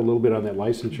softened up a little bit on that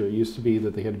licensure. It used to be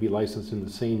that they had to be licensed in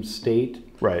the same state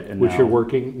which you're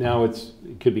working. Now it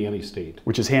could be any state.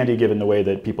 Which is handy given the way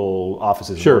that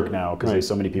offices work now, because there's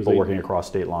so many people working across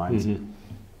state lines.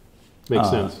 Makes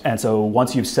sense. And so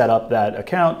once you've set up that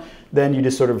account, then you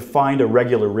just sort of find a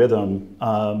regular rhythm.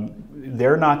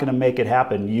 They're not going to make it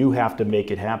happen. You have to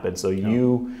make it happen. So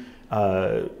you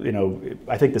You know,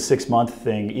 I think the 6-month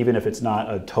thing, even if it's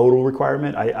not a total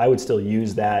requirement, I would still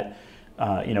use that.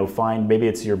 You know, find maybe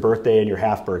it's your birthday and your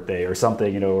half birthday or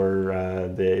something, you know, or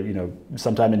you know,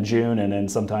 sometime in June and then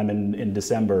sometime in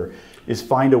December, is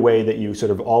find a way that you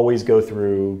sort of always go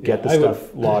through, get the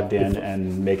stuff logged in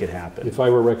and make it happen. If I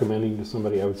were recommending to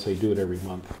somebody, I would say do it every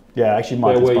month. Yeah, actually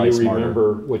month is probably smarter. That way you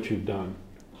remember what you've done.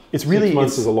 It's really, 6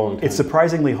 months is a long time. It's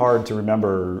surprisingly hard to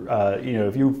remember. You know,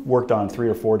 if you've worked on 3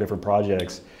 or 4 different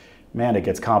projects, man, it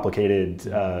gets complicated.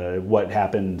 What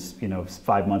happened, you know,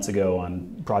 5 months ago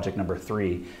on project number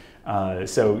 3.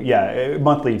 So yeah,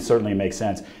 monthly certainly makes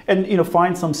sense. And you know,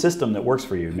 find some system that works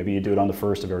for you. Maybe you do it on the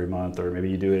 1st of every month, or maybe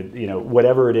you do it, you know,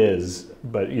 whatever it is.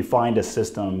 But you find a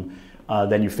system,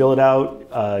 then you fill it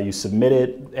out, you submit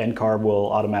it. NCARB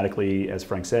will automatically, as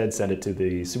Frank said, send it to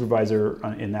the supervisor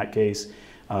in that case.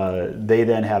 They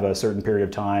then have a certain period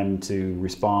of time to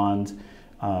respond.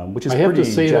 Which is I have pretty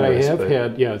to say generous, that I have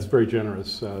had, yeah, it's very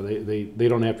generous. They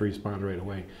don't have to respond right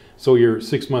away. So your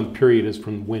 6-month period is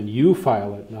from when you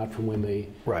file it, not from when they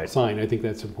sign. I think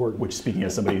that's important. Which, speaking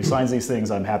as somebody who signs these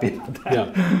things, I'm happy about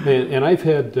that. Yeah, and I've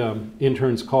had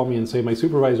interns call me and say, my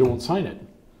supervisor won't sign it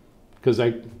because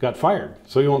I got fired,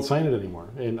 so he won't sign it anymore.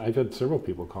 And I've had several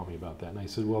people call me about that. And I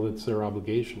said, well, it's their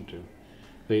obligation to.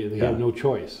 They have no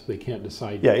choice. They can't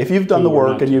decide. Yeah, if you've done the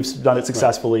work and you've done it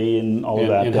successfully and all of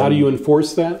that. And how do you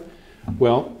enforce that?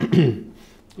 Well,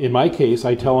 in my case,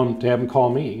 I tell them to have them call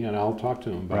me, and I'll talk to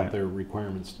them about their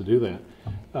requirements to do that.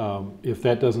 If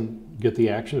that doesn't get the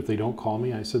action, if they don't call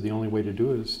me, I said the only way to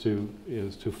do it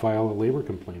is to file a labor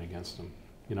complaint against them.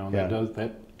 You know, and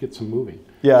that gets them moving.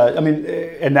 Yeah, I mean,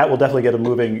 and that will definitely get them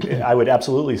moving. I would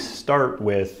absolutely start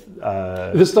with.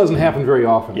 This doesn't happen very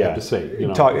often, I have to say. You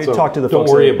know, talk to the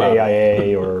folks at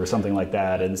AIA or something like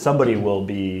that, and somebody will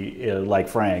be like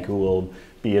Frank, who will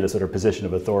be in a sort of position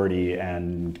of authority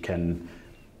and can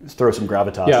throw some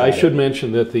gravitas. Yeah, I should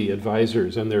mention that the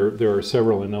advisors, and there are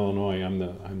several in Illinois.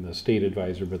 I'm the state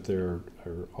advisor, but there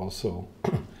are also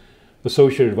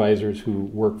associate advisors who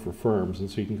work for firms,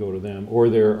 and so you can go to them. Or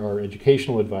there are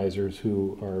educational advisors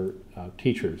who are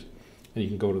teachers, and you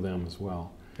can go to them as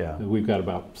well. Yeah. And we've got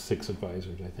about 6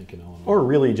 advisors, I think, in Illinois. Or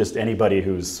really just anybody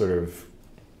who's sort of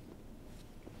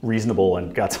reasonable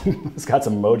and has got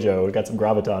some mojo, got some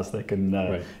gravitas that can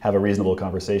have a reasonable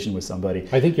conversation with somebody.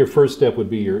 I think your first step would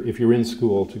be, if you're in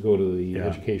school, to go to the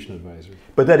education advisor.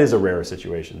 But that is a rare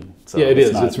situation. So yeah, it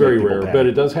is. It's very rare, but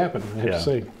it does happen, I have to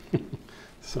say.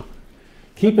 So.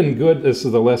 Keep in good, this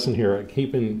is the lesson here,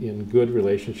 keep in good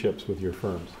relationships with your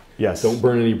firms. Yes. Don't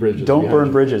burn any bridges. Don't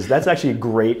burn bridges. That's actually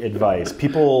great advice.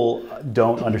 People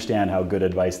don't understand how good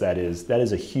advice that is. That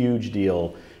is a huge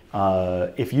deal.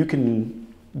 If you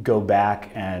can go back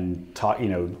and talk, you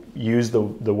know, use the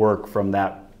work from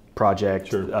that project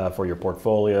for your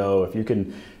portfolio, if you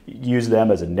can use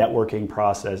them as a networking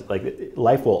process, like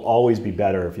life will always be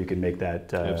better if you can make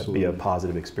that be a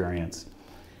positive experience.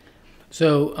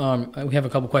 So we have a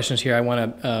couple questions here I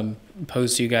want to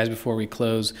pose to you guys before we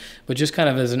close, but just kind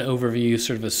of as an overview,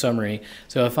 sort of a summary.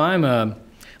 So if I'm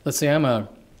let's say I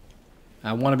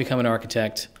want to become an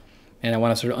architect, and I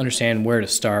want to sort of understand where to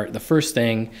start. The first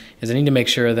thing is I need to make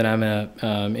sure that I'm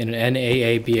in an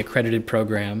NAAB accredited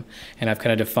program, and I've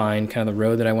kind of defined kind of the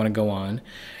road that I want to go on.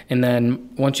 And then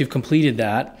once you've completed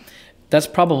that, that's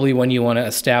probably when you want to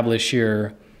establish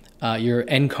your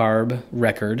NCARB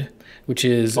record, which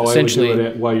is essentially... I would do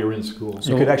it while you're in school.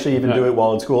 You could actually even do it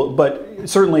while in school, but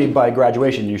certainly by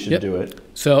graduation you should do it.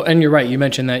 So, and you're right, you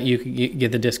mentioned that you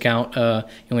get the discount. You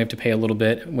only have to pay a little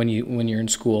bit when you're in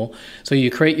school. So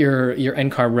you create your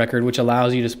NCARB record, which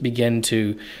allows you to begin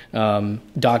to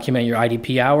document your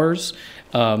IDP hours.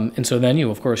 And so then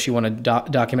of course, you want to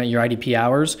document your IDP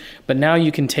hours, but now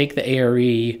you can take the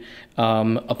ARE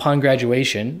upon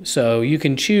graduation. So you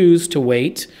can choose to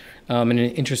wait. And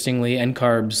interestingly,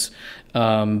 NCARB's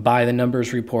by the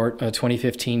numbers report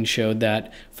 2015 showed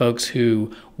that folks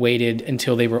who waited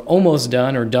until they were almost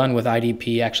done or done with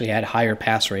IDP actually had higher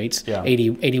pass rates,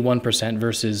 81%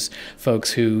 versus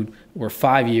folks who were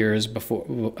 5 years before.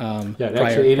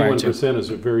 Actually 81% is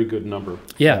a very good number.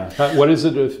 Yeah. What is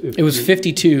it? It was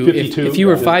 52. If you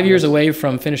were 5 years away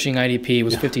from finishing IDP, it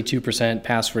was 52%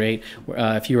 pass rate.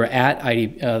 If you were at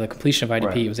the completion of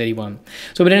IDP, it was 81.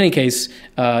 So, but in any case,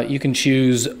 you can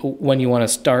choose when you want to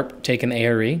start taking the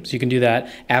ARE. So you can do that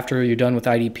after you're done with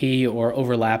IDP or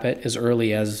overlap it as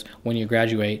early as when you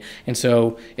graduate. And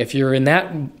so if you're in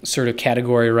that sort of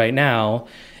category right now,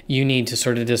 you need to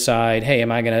sort of decide, hey,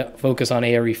 am I going to focus on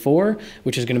ARE 4,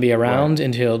 which is going to be around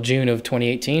until June of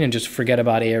 2018 and just forget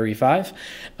about ARE 5?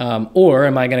 Or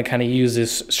am I going to kind of use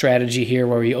this strategy here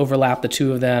where we overlap the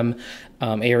two of them,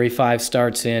 ARE 5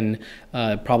 starts in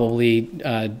probably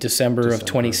December of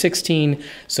 2016.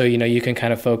 So, you can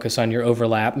kind of focus on your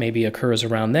overlap, maybe occurs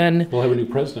around then. We'll have a new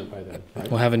president by then, right?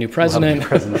 We'll have a new president.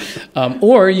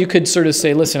 Or you could sort of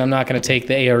say, listen, I'm not going to take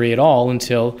the ARE at all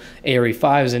until ARE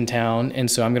 5 is in town, and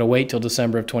so I'm going to wait till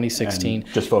December of 2016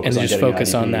 and just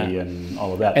focus on that and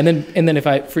all of that. And then if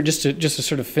just to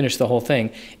sort of finish the whole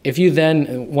thing,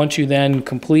 once you then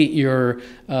complete your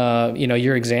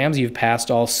your exams, you've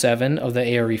passed all 7 of the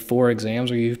ARE 4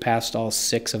 exams, or you've passed all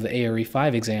 6 of the ARE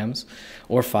 5 exams,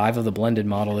 or 5 of the blended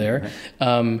model there.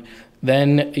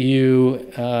 Then you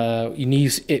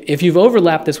need, if you've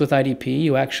overlapped this with IDP,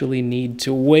 you actually need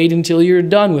to wait until you're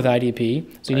done with IDP.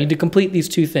 So you need to complete these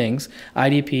 2 things,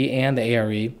 IDP and the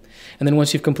ARE. And then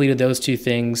once you've completed those 2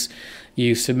 things,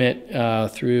 you submit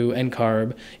through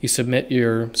NCARB, you submit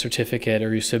your certificate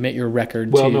or you submit your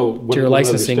record to your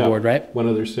licensing board, right? One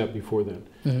other step before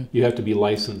that. You have to be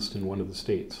licensed in one of the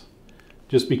states.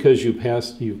 Just because you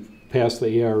passed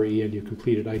the ARE and you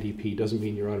completed IDP doesn't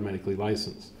mean you're automatically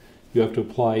licensed. You have to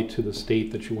apply to the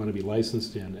state that you want to be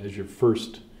licensed in as your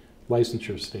first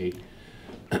licensure state.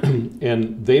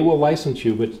 And they will license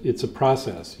you, but it's a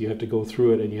process. You have to go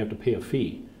through it and you have to pay a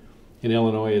fee. In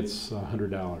Illinois, it's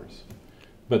 $100.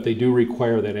 But they do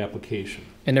require that application.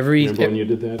 And remember when you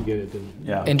did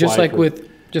that? And just like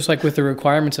with the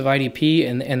requirements of IDP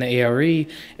and the ARE,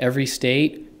 every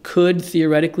state could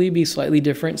theoretically be slightly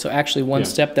different. So actually one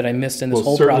step that I missed in this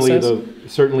whole process.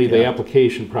 Certainly the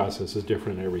application process is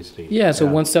different in every state. Yeah, so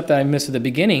one step that I missed at the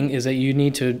beginning is that you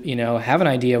need to, have an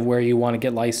idea of where you want to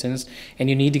get licensed, and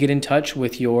you need to get in touch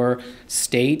with your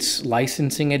state's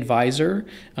licensing advisor.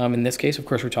 In this case, of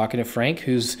course, we're talking to Frank,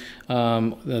 who's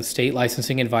the state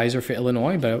licensing advisor for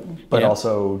Illinois. But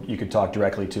also you could talk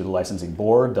directly to the licensing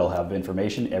board. They'll have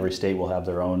information. Every state will have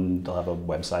their own, they'll have a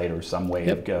website or some way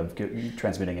of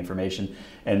transmitting information,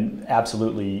 and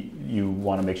absolutely you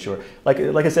want to make sure, like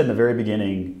I said in the very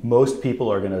beginning, most people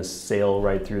are going to sail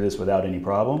right through this without any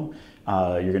problem.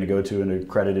 You're going to go to an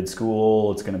accredited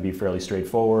school, it's going to be fairly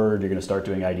straightforward, you're going to start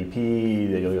doing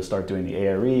IDP, you'll start doing the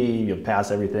ARE, you'll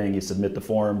pass everything, you submit the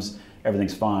forms,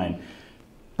 everything's fine.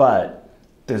 But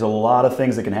there's a lot of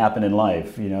things that can happen in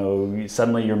life.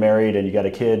 Suddenly you're married and you got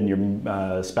a kid and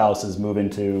your spouse is moving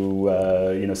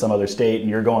to some other state and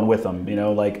you're going with them.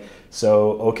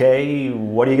 So okay,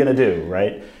 what are you going to do,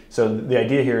 right? So the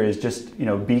idea here is just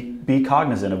be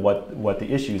cognizant of what the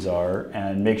issues are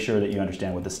and make sure that you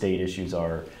understand what the state issues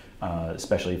are,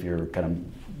 especially if you're kind of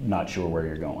not sure where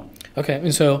you're going. Okay,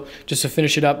 and so just to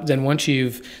finish it up, then once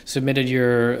you've submitted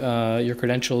your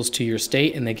credentials to your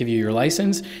state and they give you your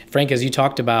license, Frank, as you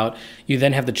talked about, you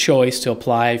then have the choice to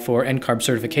apply for NCARB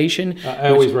certification. I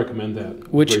always recommend that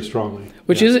very strongly.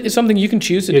 Which is something you can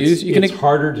choose to do. It's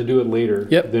harder to do it later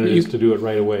than it is to do it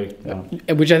right away.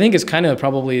 Which I think is kind of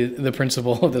probably the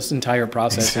principle of this entire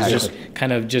process, is just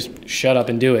kind of just shut up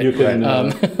and do it. You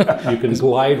can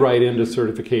glide right into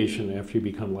certification after you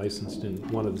become licensed in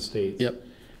one of the states. Yep.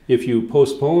 If you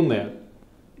postpone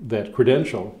that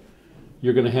credential,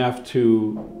 you're going to have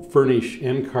to furnish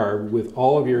NCARB with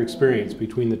all of your experience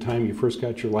between the time you first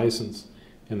got your license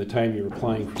and the time you're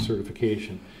applying for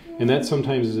certification. And that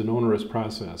sometimes is an onerous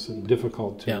process and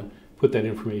difficult to put that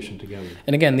information together.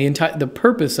 And again, the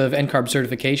purpose of NCARB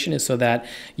certification is so that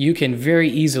you can very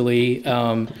easily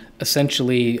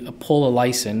essentially pull a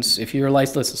license. If you're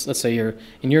licensed, let's say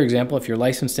in your example, if you're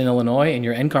licensed in Illinois and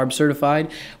you're NCARB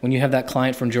certified, when you have that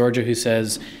client from Georgia who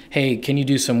says, hey, can you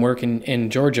do some work in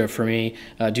Georgia for me?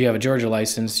 Do you have a Georgia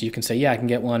license? You can say, yeah, I can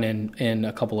get one in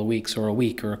a couple of weeks or a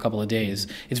week or a couple of days.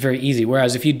 It's very easy.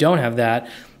 Whereas if you don't have that,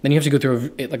 then you have to go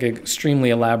through an extremely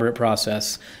elaborate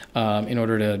process in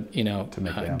order to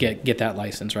get that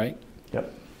license, right?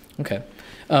 Yep. Okay.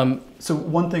 So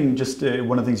one thing,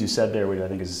 one of the things you said there, which I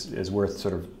think is worth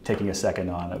sort of taking a second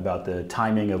on, about the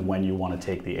timing of when you want to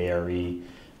take the ARE.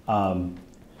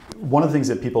 One of the things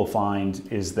that people find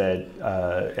is that,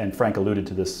 and Frank alluded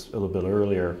to this a little bit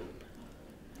earlier,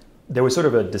 there was sort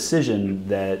of a decision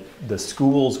that the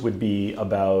schools would be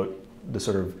about the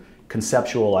sort of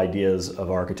conceptual ideas of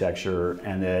architecture,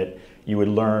 and that you would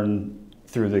learn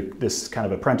through this kind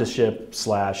of apprenticeship /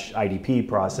 IDP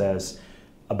process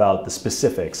about the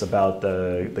specifics, about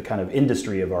the kind of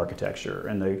industry of architecture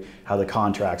and how the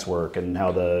contracts work and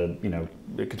how the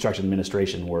construction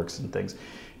administration works and things.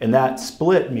 And that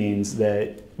split means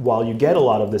that while you get a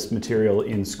lot of this material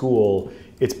in school,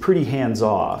 it's pretty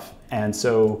hands-off. And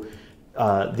so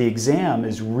the exam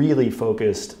is really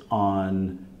focused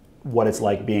on what it's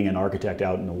like being an architect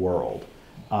out in the world.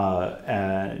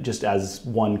 And just as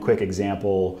one quick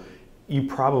example, you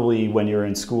probably, when you're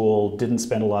in school, didn't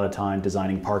spend a lot of time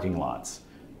designing parking lots.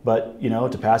 But, you know,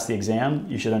 to pass the exam,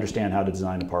 you should understand how to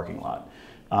design a parking lot.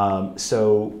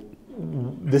 So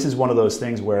this is one of those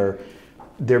things where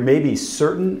there may be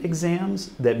certain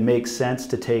exams that make sense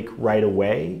to take right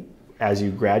away as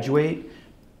you graduate,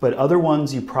 but other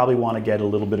ones you probably want to get a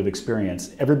little bit of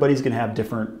experience. Everybody's going to have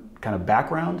different kind of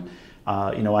background.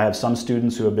 You know, I have some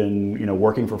students who have been, you know,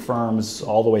 working for firms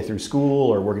all the way through school,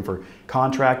 or working for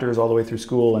contractors all the way through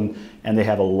school, and they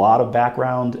have a lot of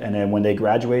background, and then when they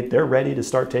graduate, they're ready to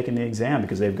start taking the exam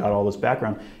because they've got all this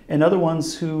background. And other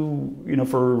ones who, you know,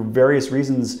 for various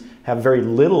reasons have very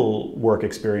little work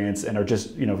experience and are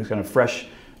just, you know, kind of fresh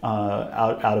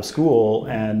out of school,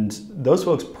 and those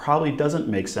folks probably doesn't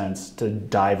make sense to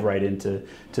dive right into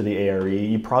the ARE.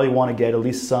 You probably want to get at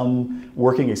least some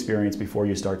working experience before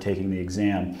you start taking the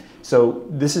exam. So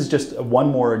this is just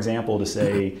one more example to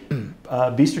say,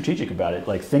 be strategic about it.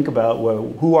 Like, think about,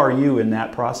 well, who are you in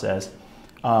that process?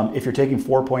 If you're taking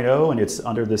 4.0 and it's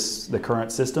under the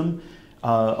current system,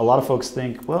 a lot of folks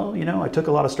think, well, you know, I took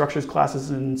a lot of structures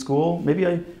classes in school. Maybe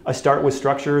I start with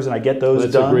structures and I get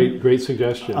those done. That's a great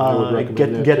suggestion. I would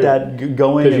recommend get that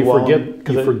going.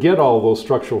 Because you forget all those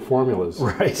structural formulas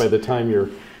right by the time you're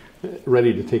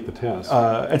ready to take the test.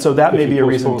 And so that may be a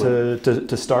reason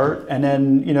to start. And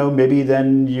then, you know, maybe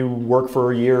then you work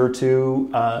for a year or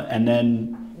two and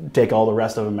then take all the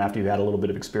rest of them after you've had a little bit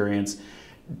of experience.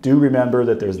 Do remember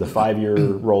that there's the 5-year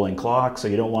rolling clock, so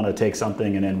you don't want to take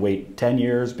something and then wait 10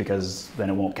 years because then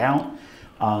it won't count.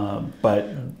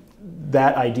 But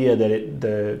that idea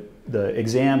that the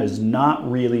exam is not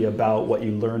really about what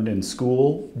you learned in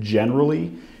school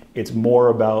generally, it's more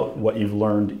about what you've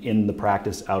learned in the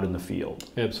practice out in the field.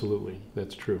 Absolutely,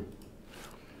 that's true.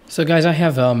 So guys, I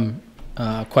have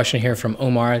a question here from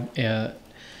Omar.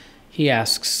 He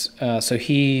asks, so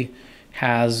he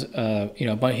has, you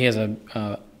know, he has a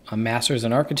master's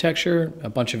in architecture, a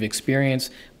bunch of experience,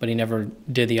 but he never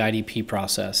did the IDP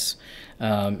process.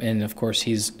 And of course,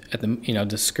 he's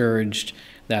discouraged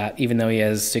that even though he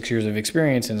has 6 years of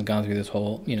experience and has gone through this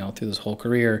whole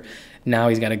career, now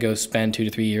he's got to go spend 2 to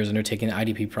 3 years undertaking the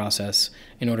IDP process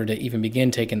in order to even begin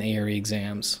taking the ARE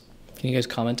exams. Can you guys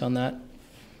comment on that?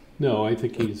 No, I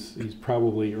think he's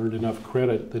probably earned enough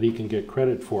credit that he can get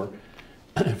credit for.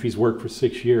 If he's worked for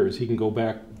 6 years, he can go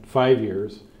back 5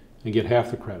 years and get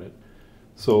half the credit.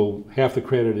 So half the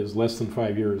credit is less than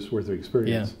 5 years worth of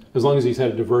experience. Yeah. As long as he's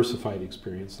had a diversified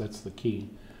experience, that's the key.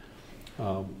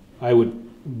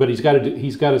 But he's got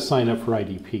to sign up for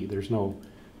IDP. There's no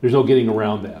getting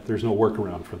around that. There's no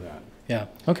workaround for that. Yeah.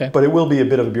 Okay. But it will be a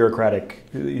bit of a bureaucratic.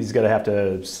 He's got to have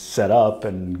to set up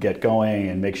and get going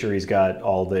and make sure he's got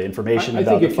all the information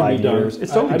about the 5 years.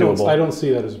 It's totally doable. I don't see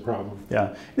that as a problem.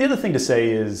 Yeah. The other thing to say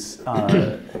is,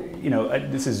 you know,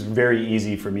 this is very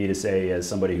easy for me to say as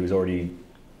somebody who's already,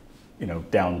 you know,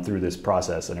 down through this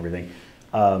process and everything.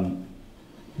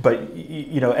 But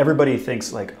you know, everybody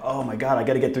thinks like, oh my God, I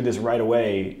got to get through this right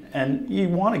away, and you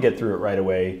want to get through it right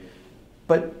away,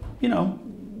 but you know.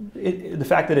 The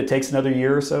fact that it takes another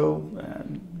year or so,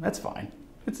 that's fine.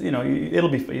 It's, you know, it'll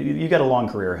be. You got a long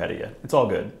career ahead of you. It's all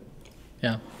good.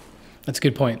 Yeah, that's a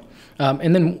good point.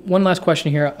 And then one last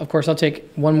question here. Of course, I'll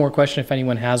take one more question if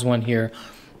anyone has one here.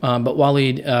 But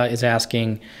Waleed is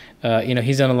asking. You know,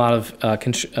 he's done a lot of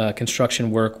construction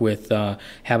work with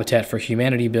Habitat for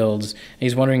Humanity builds. And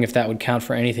he's wondering if that would count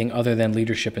for anything other than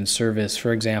leadership and service.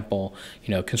 For example,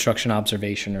 you know, construction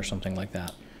observation or something like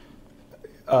that.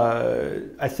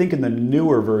 I think in the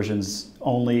newer versions,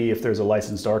 only if there's a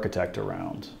licensed architect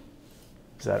around.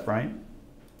 Is that right?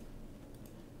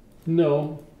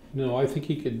 No. I think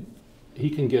he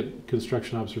can get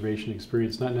construction observation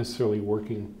experience, not necessarily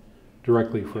working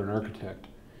directly for an architect.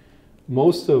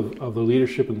 Most of the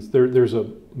leadership, and there's a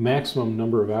maximum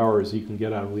number of hours you can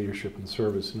get out of leadership and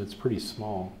service, and it's pretty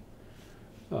small.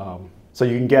 So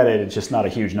you can get it, it's just not a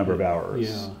huge number of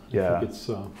hours. Yeah. I think it's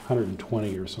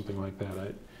 120 or something like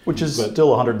that. Which is still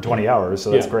 120 hours, so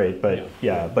that's great. But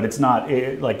but it's not,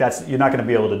 like you're not going to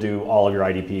be able to do all of your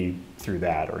IDP through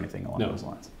that or anything along those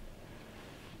lines.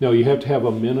 No, you have to have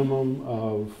a minimum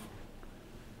of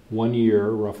 1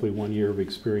 year, roughly 1 year of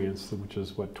experience, which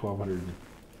is what, 1,200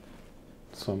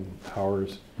 some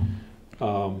hours,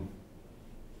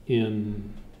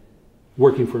 in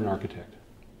working for an architect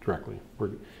directly.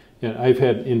 And I've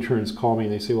had interns call me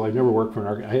and they say, well, I've never worked for an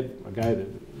architect. I had a guy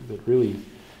that really,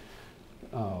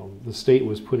 the state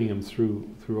was putting him through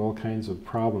all kinds of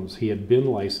problems. He had been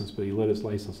licensed, but he let his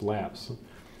license lapse.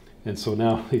 And so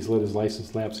now he's let his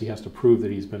license lapse. He has to prove that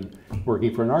he's been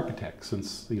working for an architect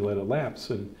since he let it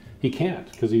lapse. And he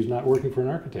can't because he's not working for an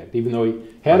architect, even though he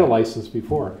had a license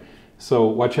before. So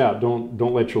watch out! Don't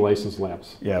let your license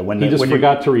lapse. Yeah, he just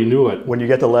forgot to renew it. When you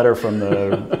get the letter from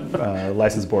the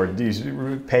license board,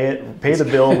 you pay the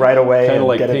bill right away. Kind of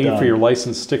like get paying it done. for your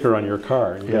license sticker on your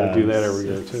car. You got to do that every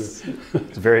year too.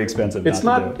 It's very expensive. It's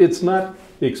not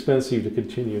expensive to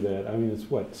continue that. I mean, it's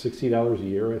what, $60 a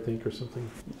year, I think, or something.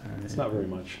 It's not very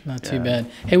much. Not too bad.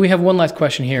 Hey, we have one last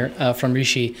question here from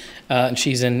Rishi, and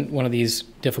she's in one of these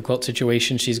difficult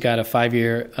situations. She's got a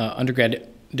 5-year undergrad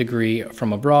degree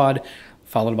from abroad,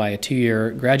 followed by a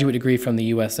 2-year graduate degree from the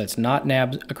U.S. that's not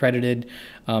NAB accredited.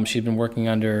 She's been working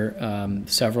under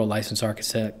several licensed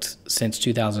architects since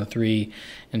 2003,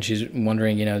 and she's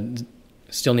wondering,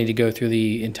 still need to go through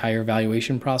the entire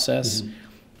evaluation process. Mm-hmm.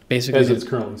 Basically, as it's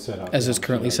currently set up. As it's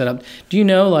currently set up. Do you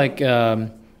know,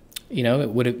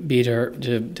 would it be to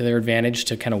their advantage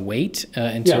to kind of wait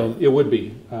until? Yeah, it would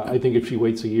be. I think if she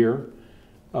waits a year,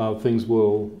 things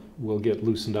will get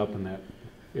loosened up in that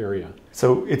area.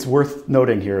 So it's worth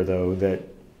noting here, though, that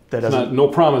no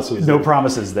promises. No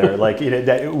promises there. Like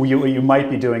that, what you might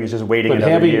be doing is just waiting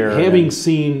another year. Having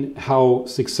seen how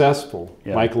successful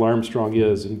Michael Armstrong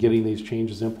is in getting these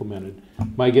changes implemented,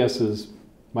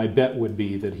 my bet would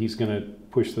be that he's going to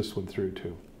push this one through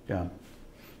too. Yeah.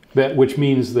 Which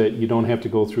means that you don't have to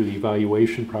go through the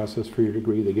evaluation process for your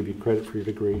degree. They give you credit for your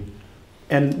degree.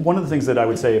 And one of the things that I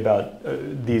would say about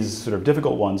these sort of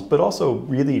difficult ones, but also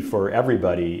really for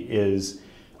everybody, is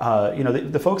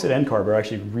the folks at NCARB are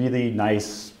actually really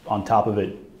nice, on top of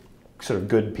it, sort of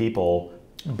good people.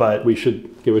 But we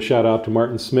should give a shout out to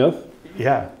Martin Smith.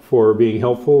 Yeah. For being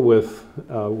helpful with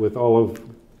all of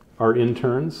our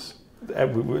interns.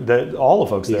 All the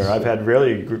folks there, I've had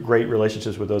really great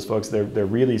relationships with those folks. They're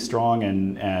really strong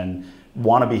and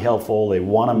want to be helpful. They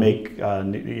want to make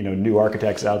new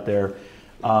architects out there.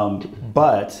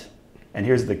 But, and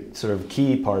here's the sort of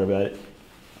key part of it,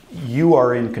 you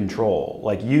are in control.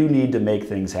 Like, you need to make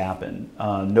things happen.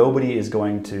 Nobody is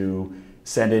going to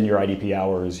send in your IDP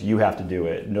hours. You have to do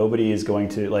it. Nobody is going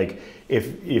to, like,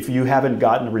 if you haven't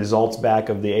gotten results back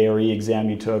of the ARE exam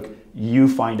you took, you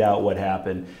find out what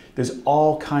happened. There's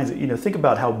all kinds of, think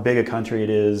about how big a country it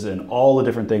is and all the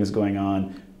different things going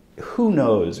on. Who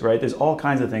knows, right? There's all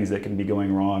kinds of things that can be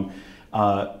going wrong.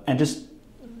 And just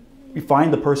you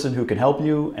find the person who can help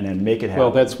you and then make it happen.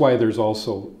 Well, that's why there's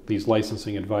also these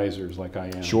licensing advisors like I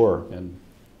am. Sure. And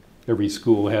every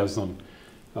school has them.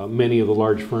 Many of the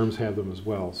large firms have them as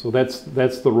well. So that's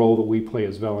the role that we play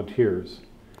as volunteers.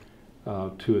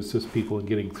 To assist people in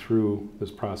getting through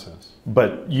this process.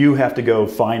 But you have to go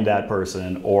find that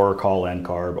person or call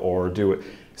NCARB or do it.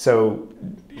 So,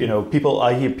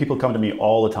 I hear people come to me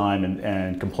all the time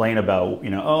and complain about,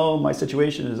 oh, my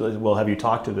situation is, well, have you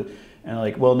talked to the, and I'm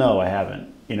like, well, no, I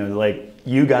haven't.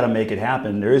 You got to make it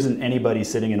happen. There isn't anybody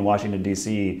sitting in Washington,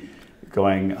 D.C.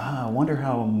 going, I wonder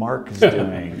how Mark is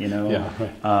doing, Yeah,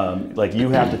 right. You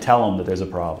have to tell them that there's a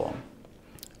problem.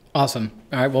 Awesome.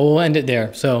 All right, well, we'll end it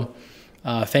there. So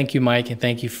thank you, Mike, and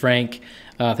thank you, Frank.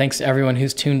 Thanks to everyone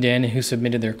who's tuned in and who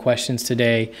submitted their questions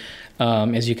today.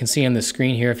 As you can see on the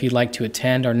screen here, if you'd like to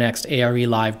attend our next ARE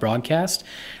live broadcast,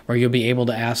 where you'll be able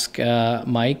to ask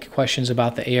Mike questions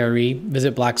about the ARE,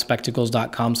 visit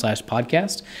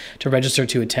blackspectacles.com/podcast to register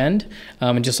to attend.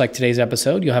 And just like today's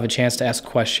episode, you'll have a chance to ask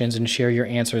questions and share your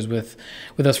answers with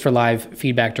us for live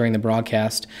feedback during the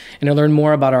broadcast. And to learn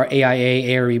more about our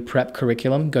AIA ARE Prep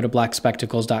curriculum, go to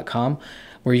blackspectacles.com,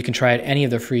 where you can try out any of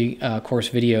the free course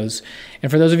videos.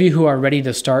 And for those of you who are ready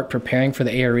to start preparing for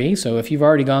the ARE, so if you've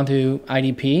already gone through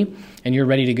IDP and you're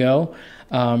ready to go,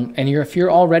 and if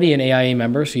you're already an AIA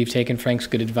member, so you've taken Frank's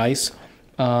good advice,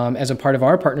 as a part of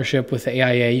our partnership with the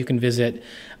AIA, you can visit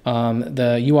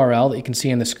the URL that you can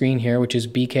see on the screen here, which is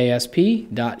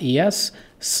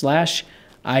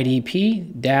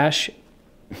bksp.es/IDP-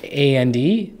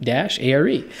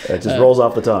 AND-ARE. It just rolls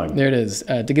off the tongue. There it is.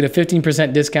 To get a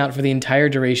 15% discount for the entire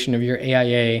duration of your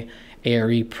AIA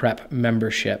ARE Prep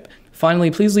membership. Finally,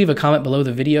 please leave a comment below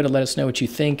the video to let us know what you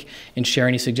think and share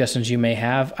any suggestions you may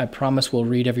have. I promise we'll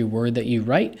read every word that you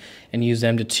write and use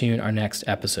them to tune our next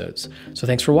episodes. So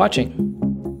thanks for watching.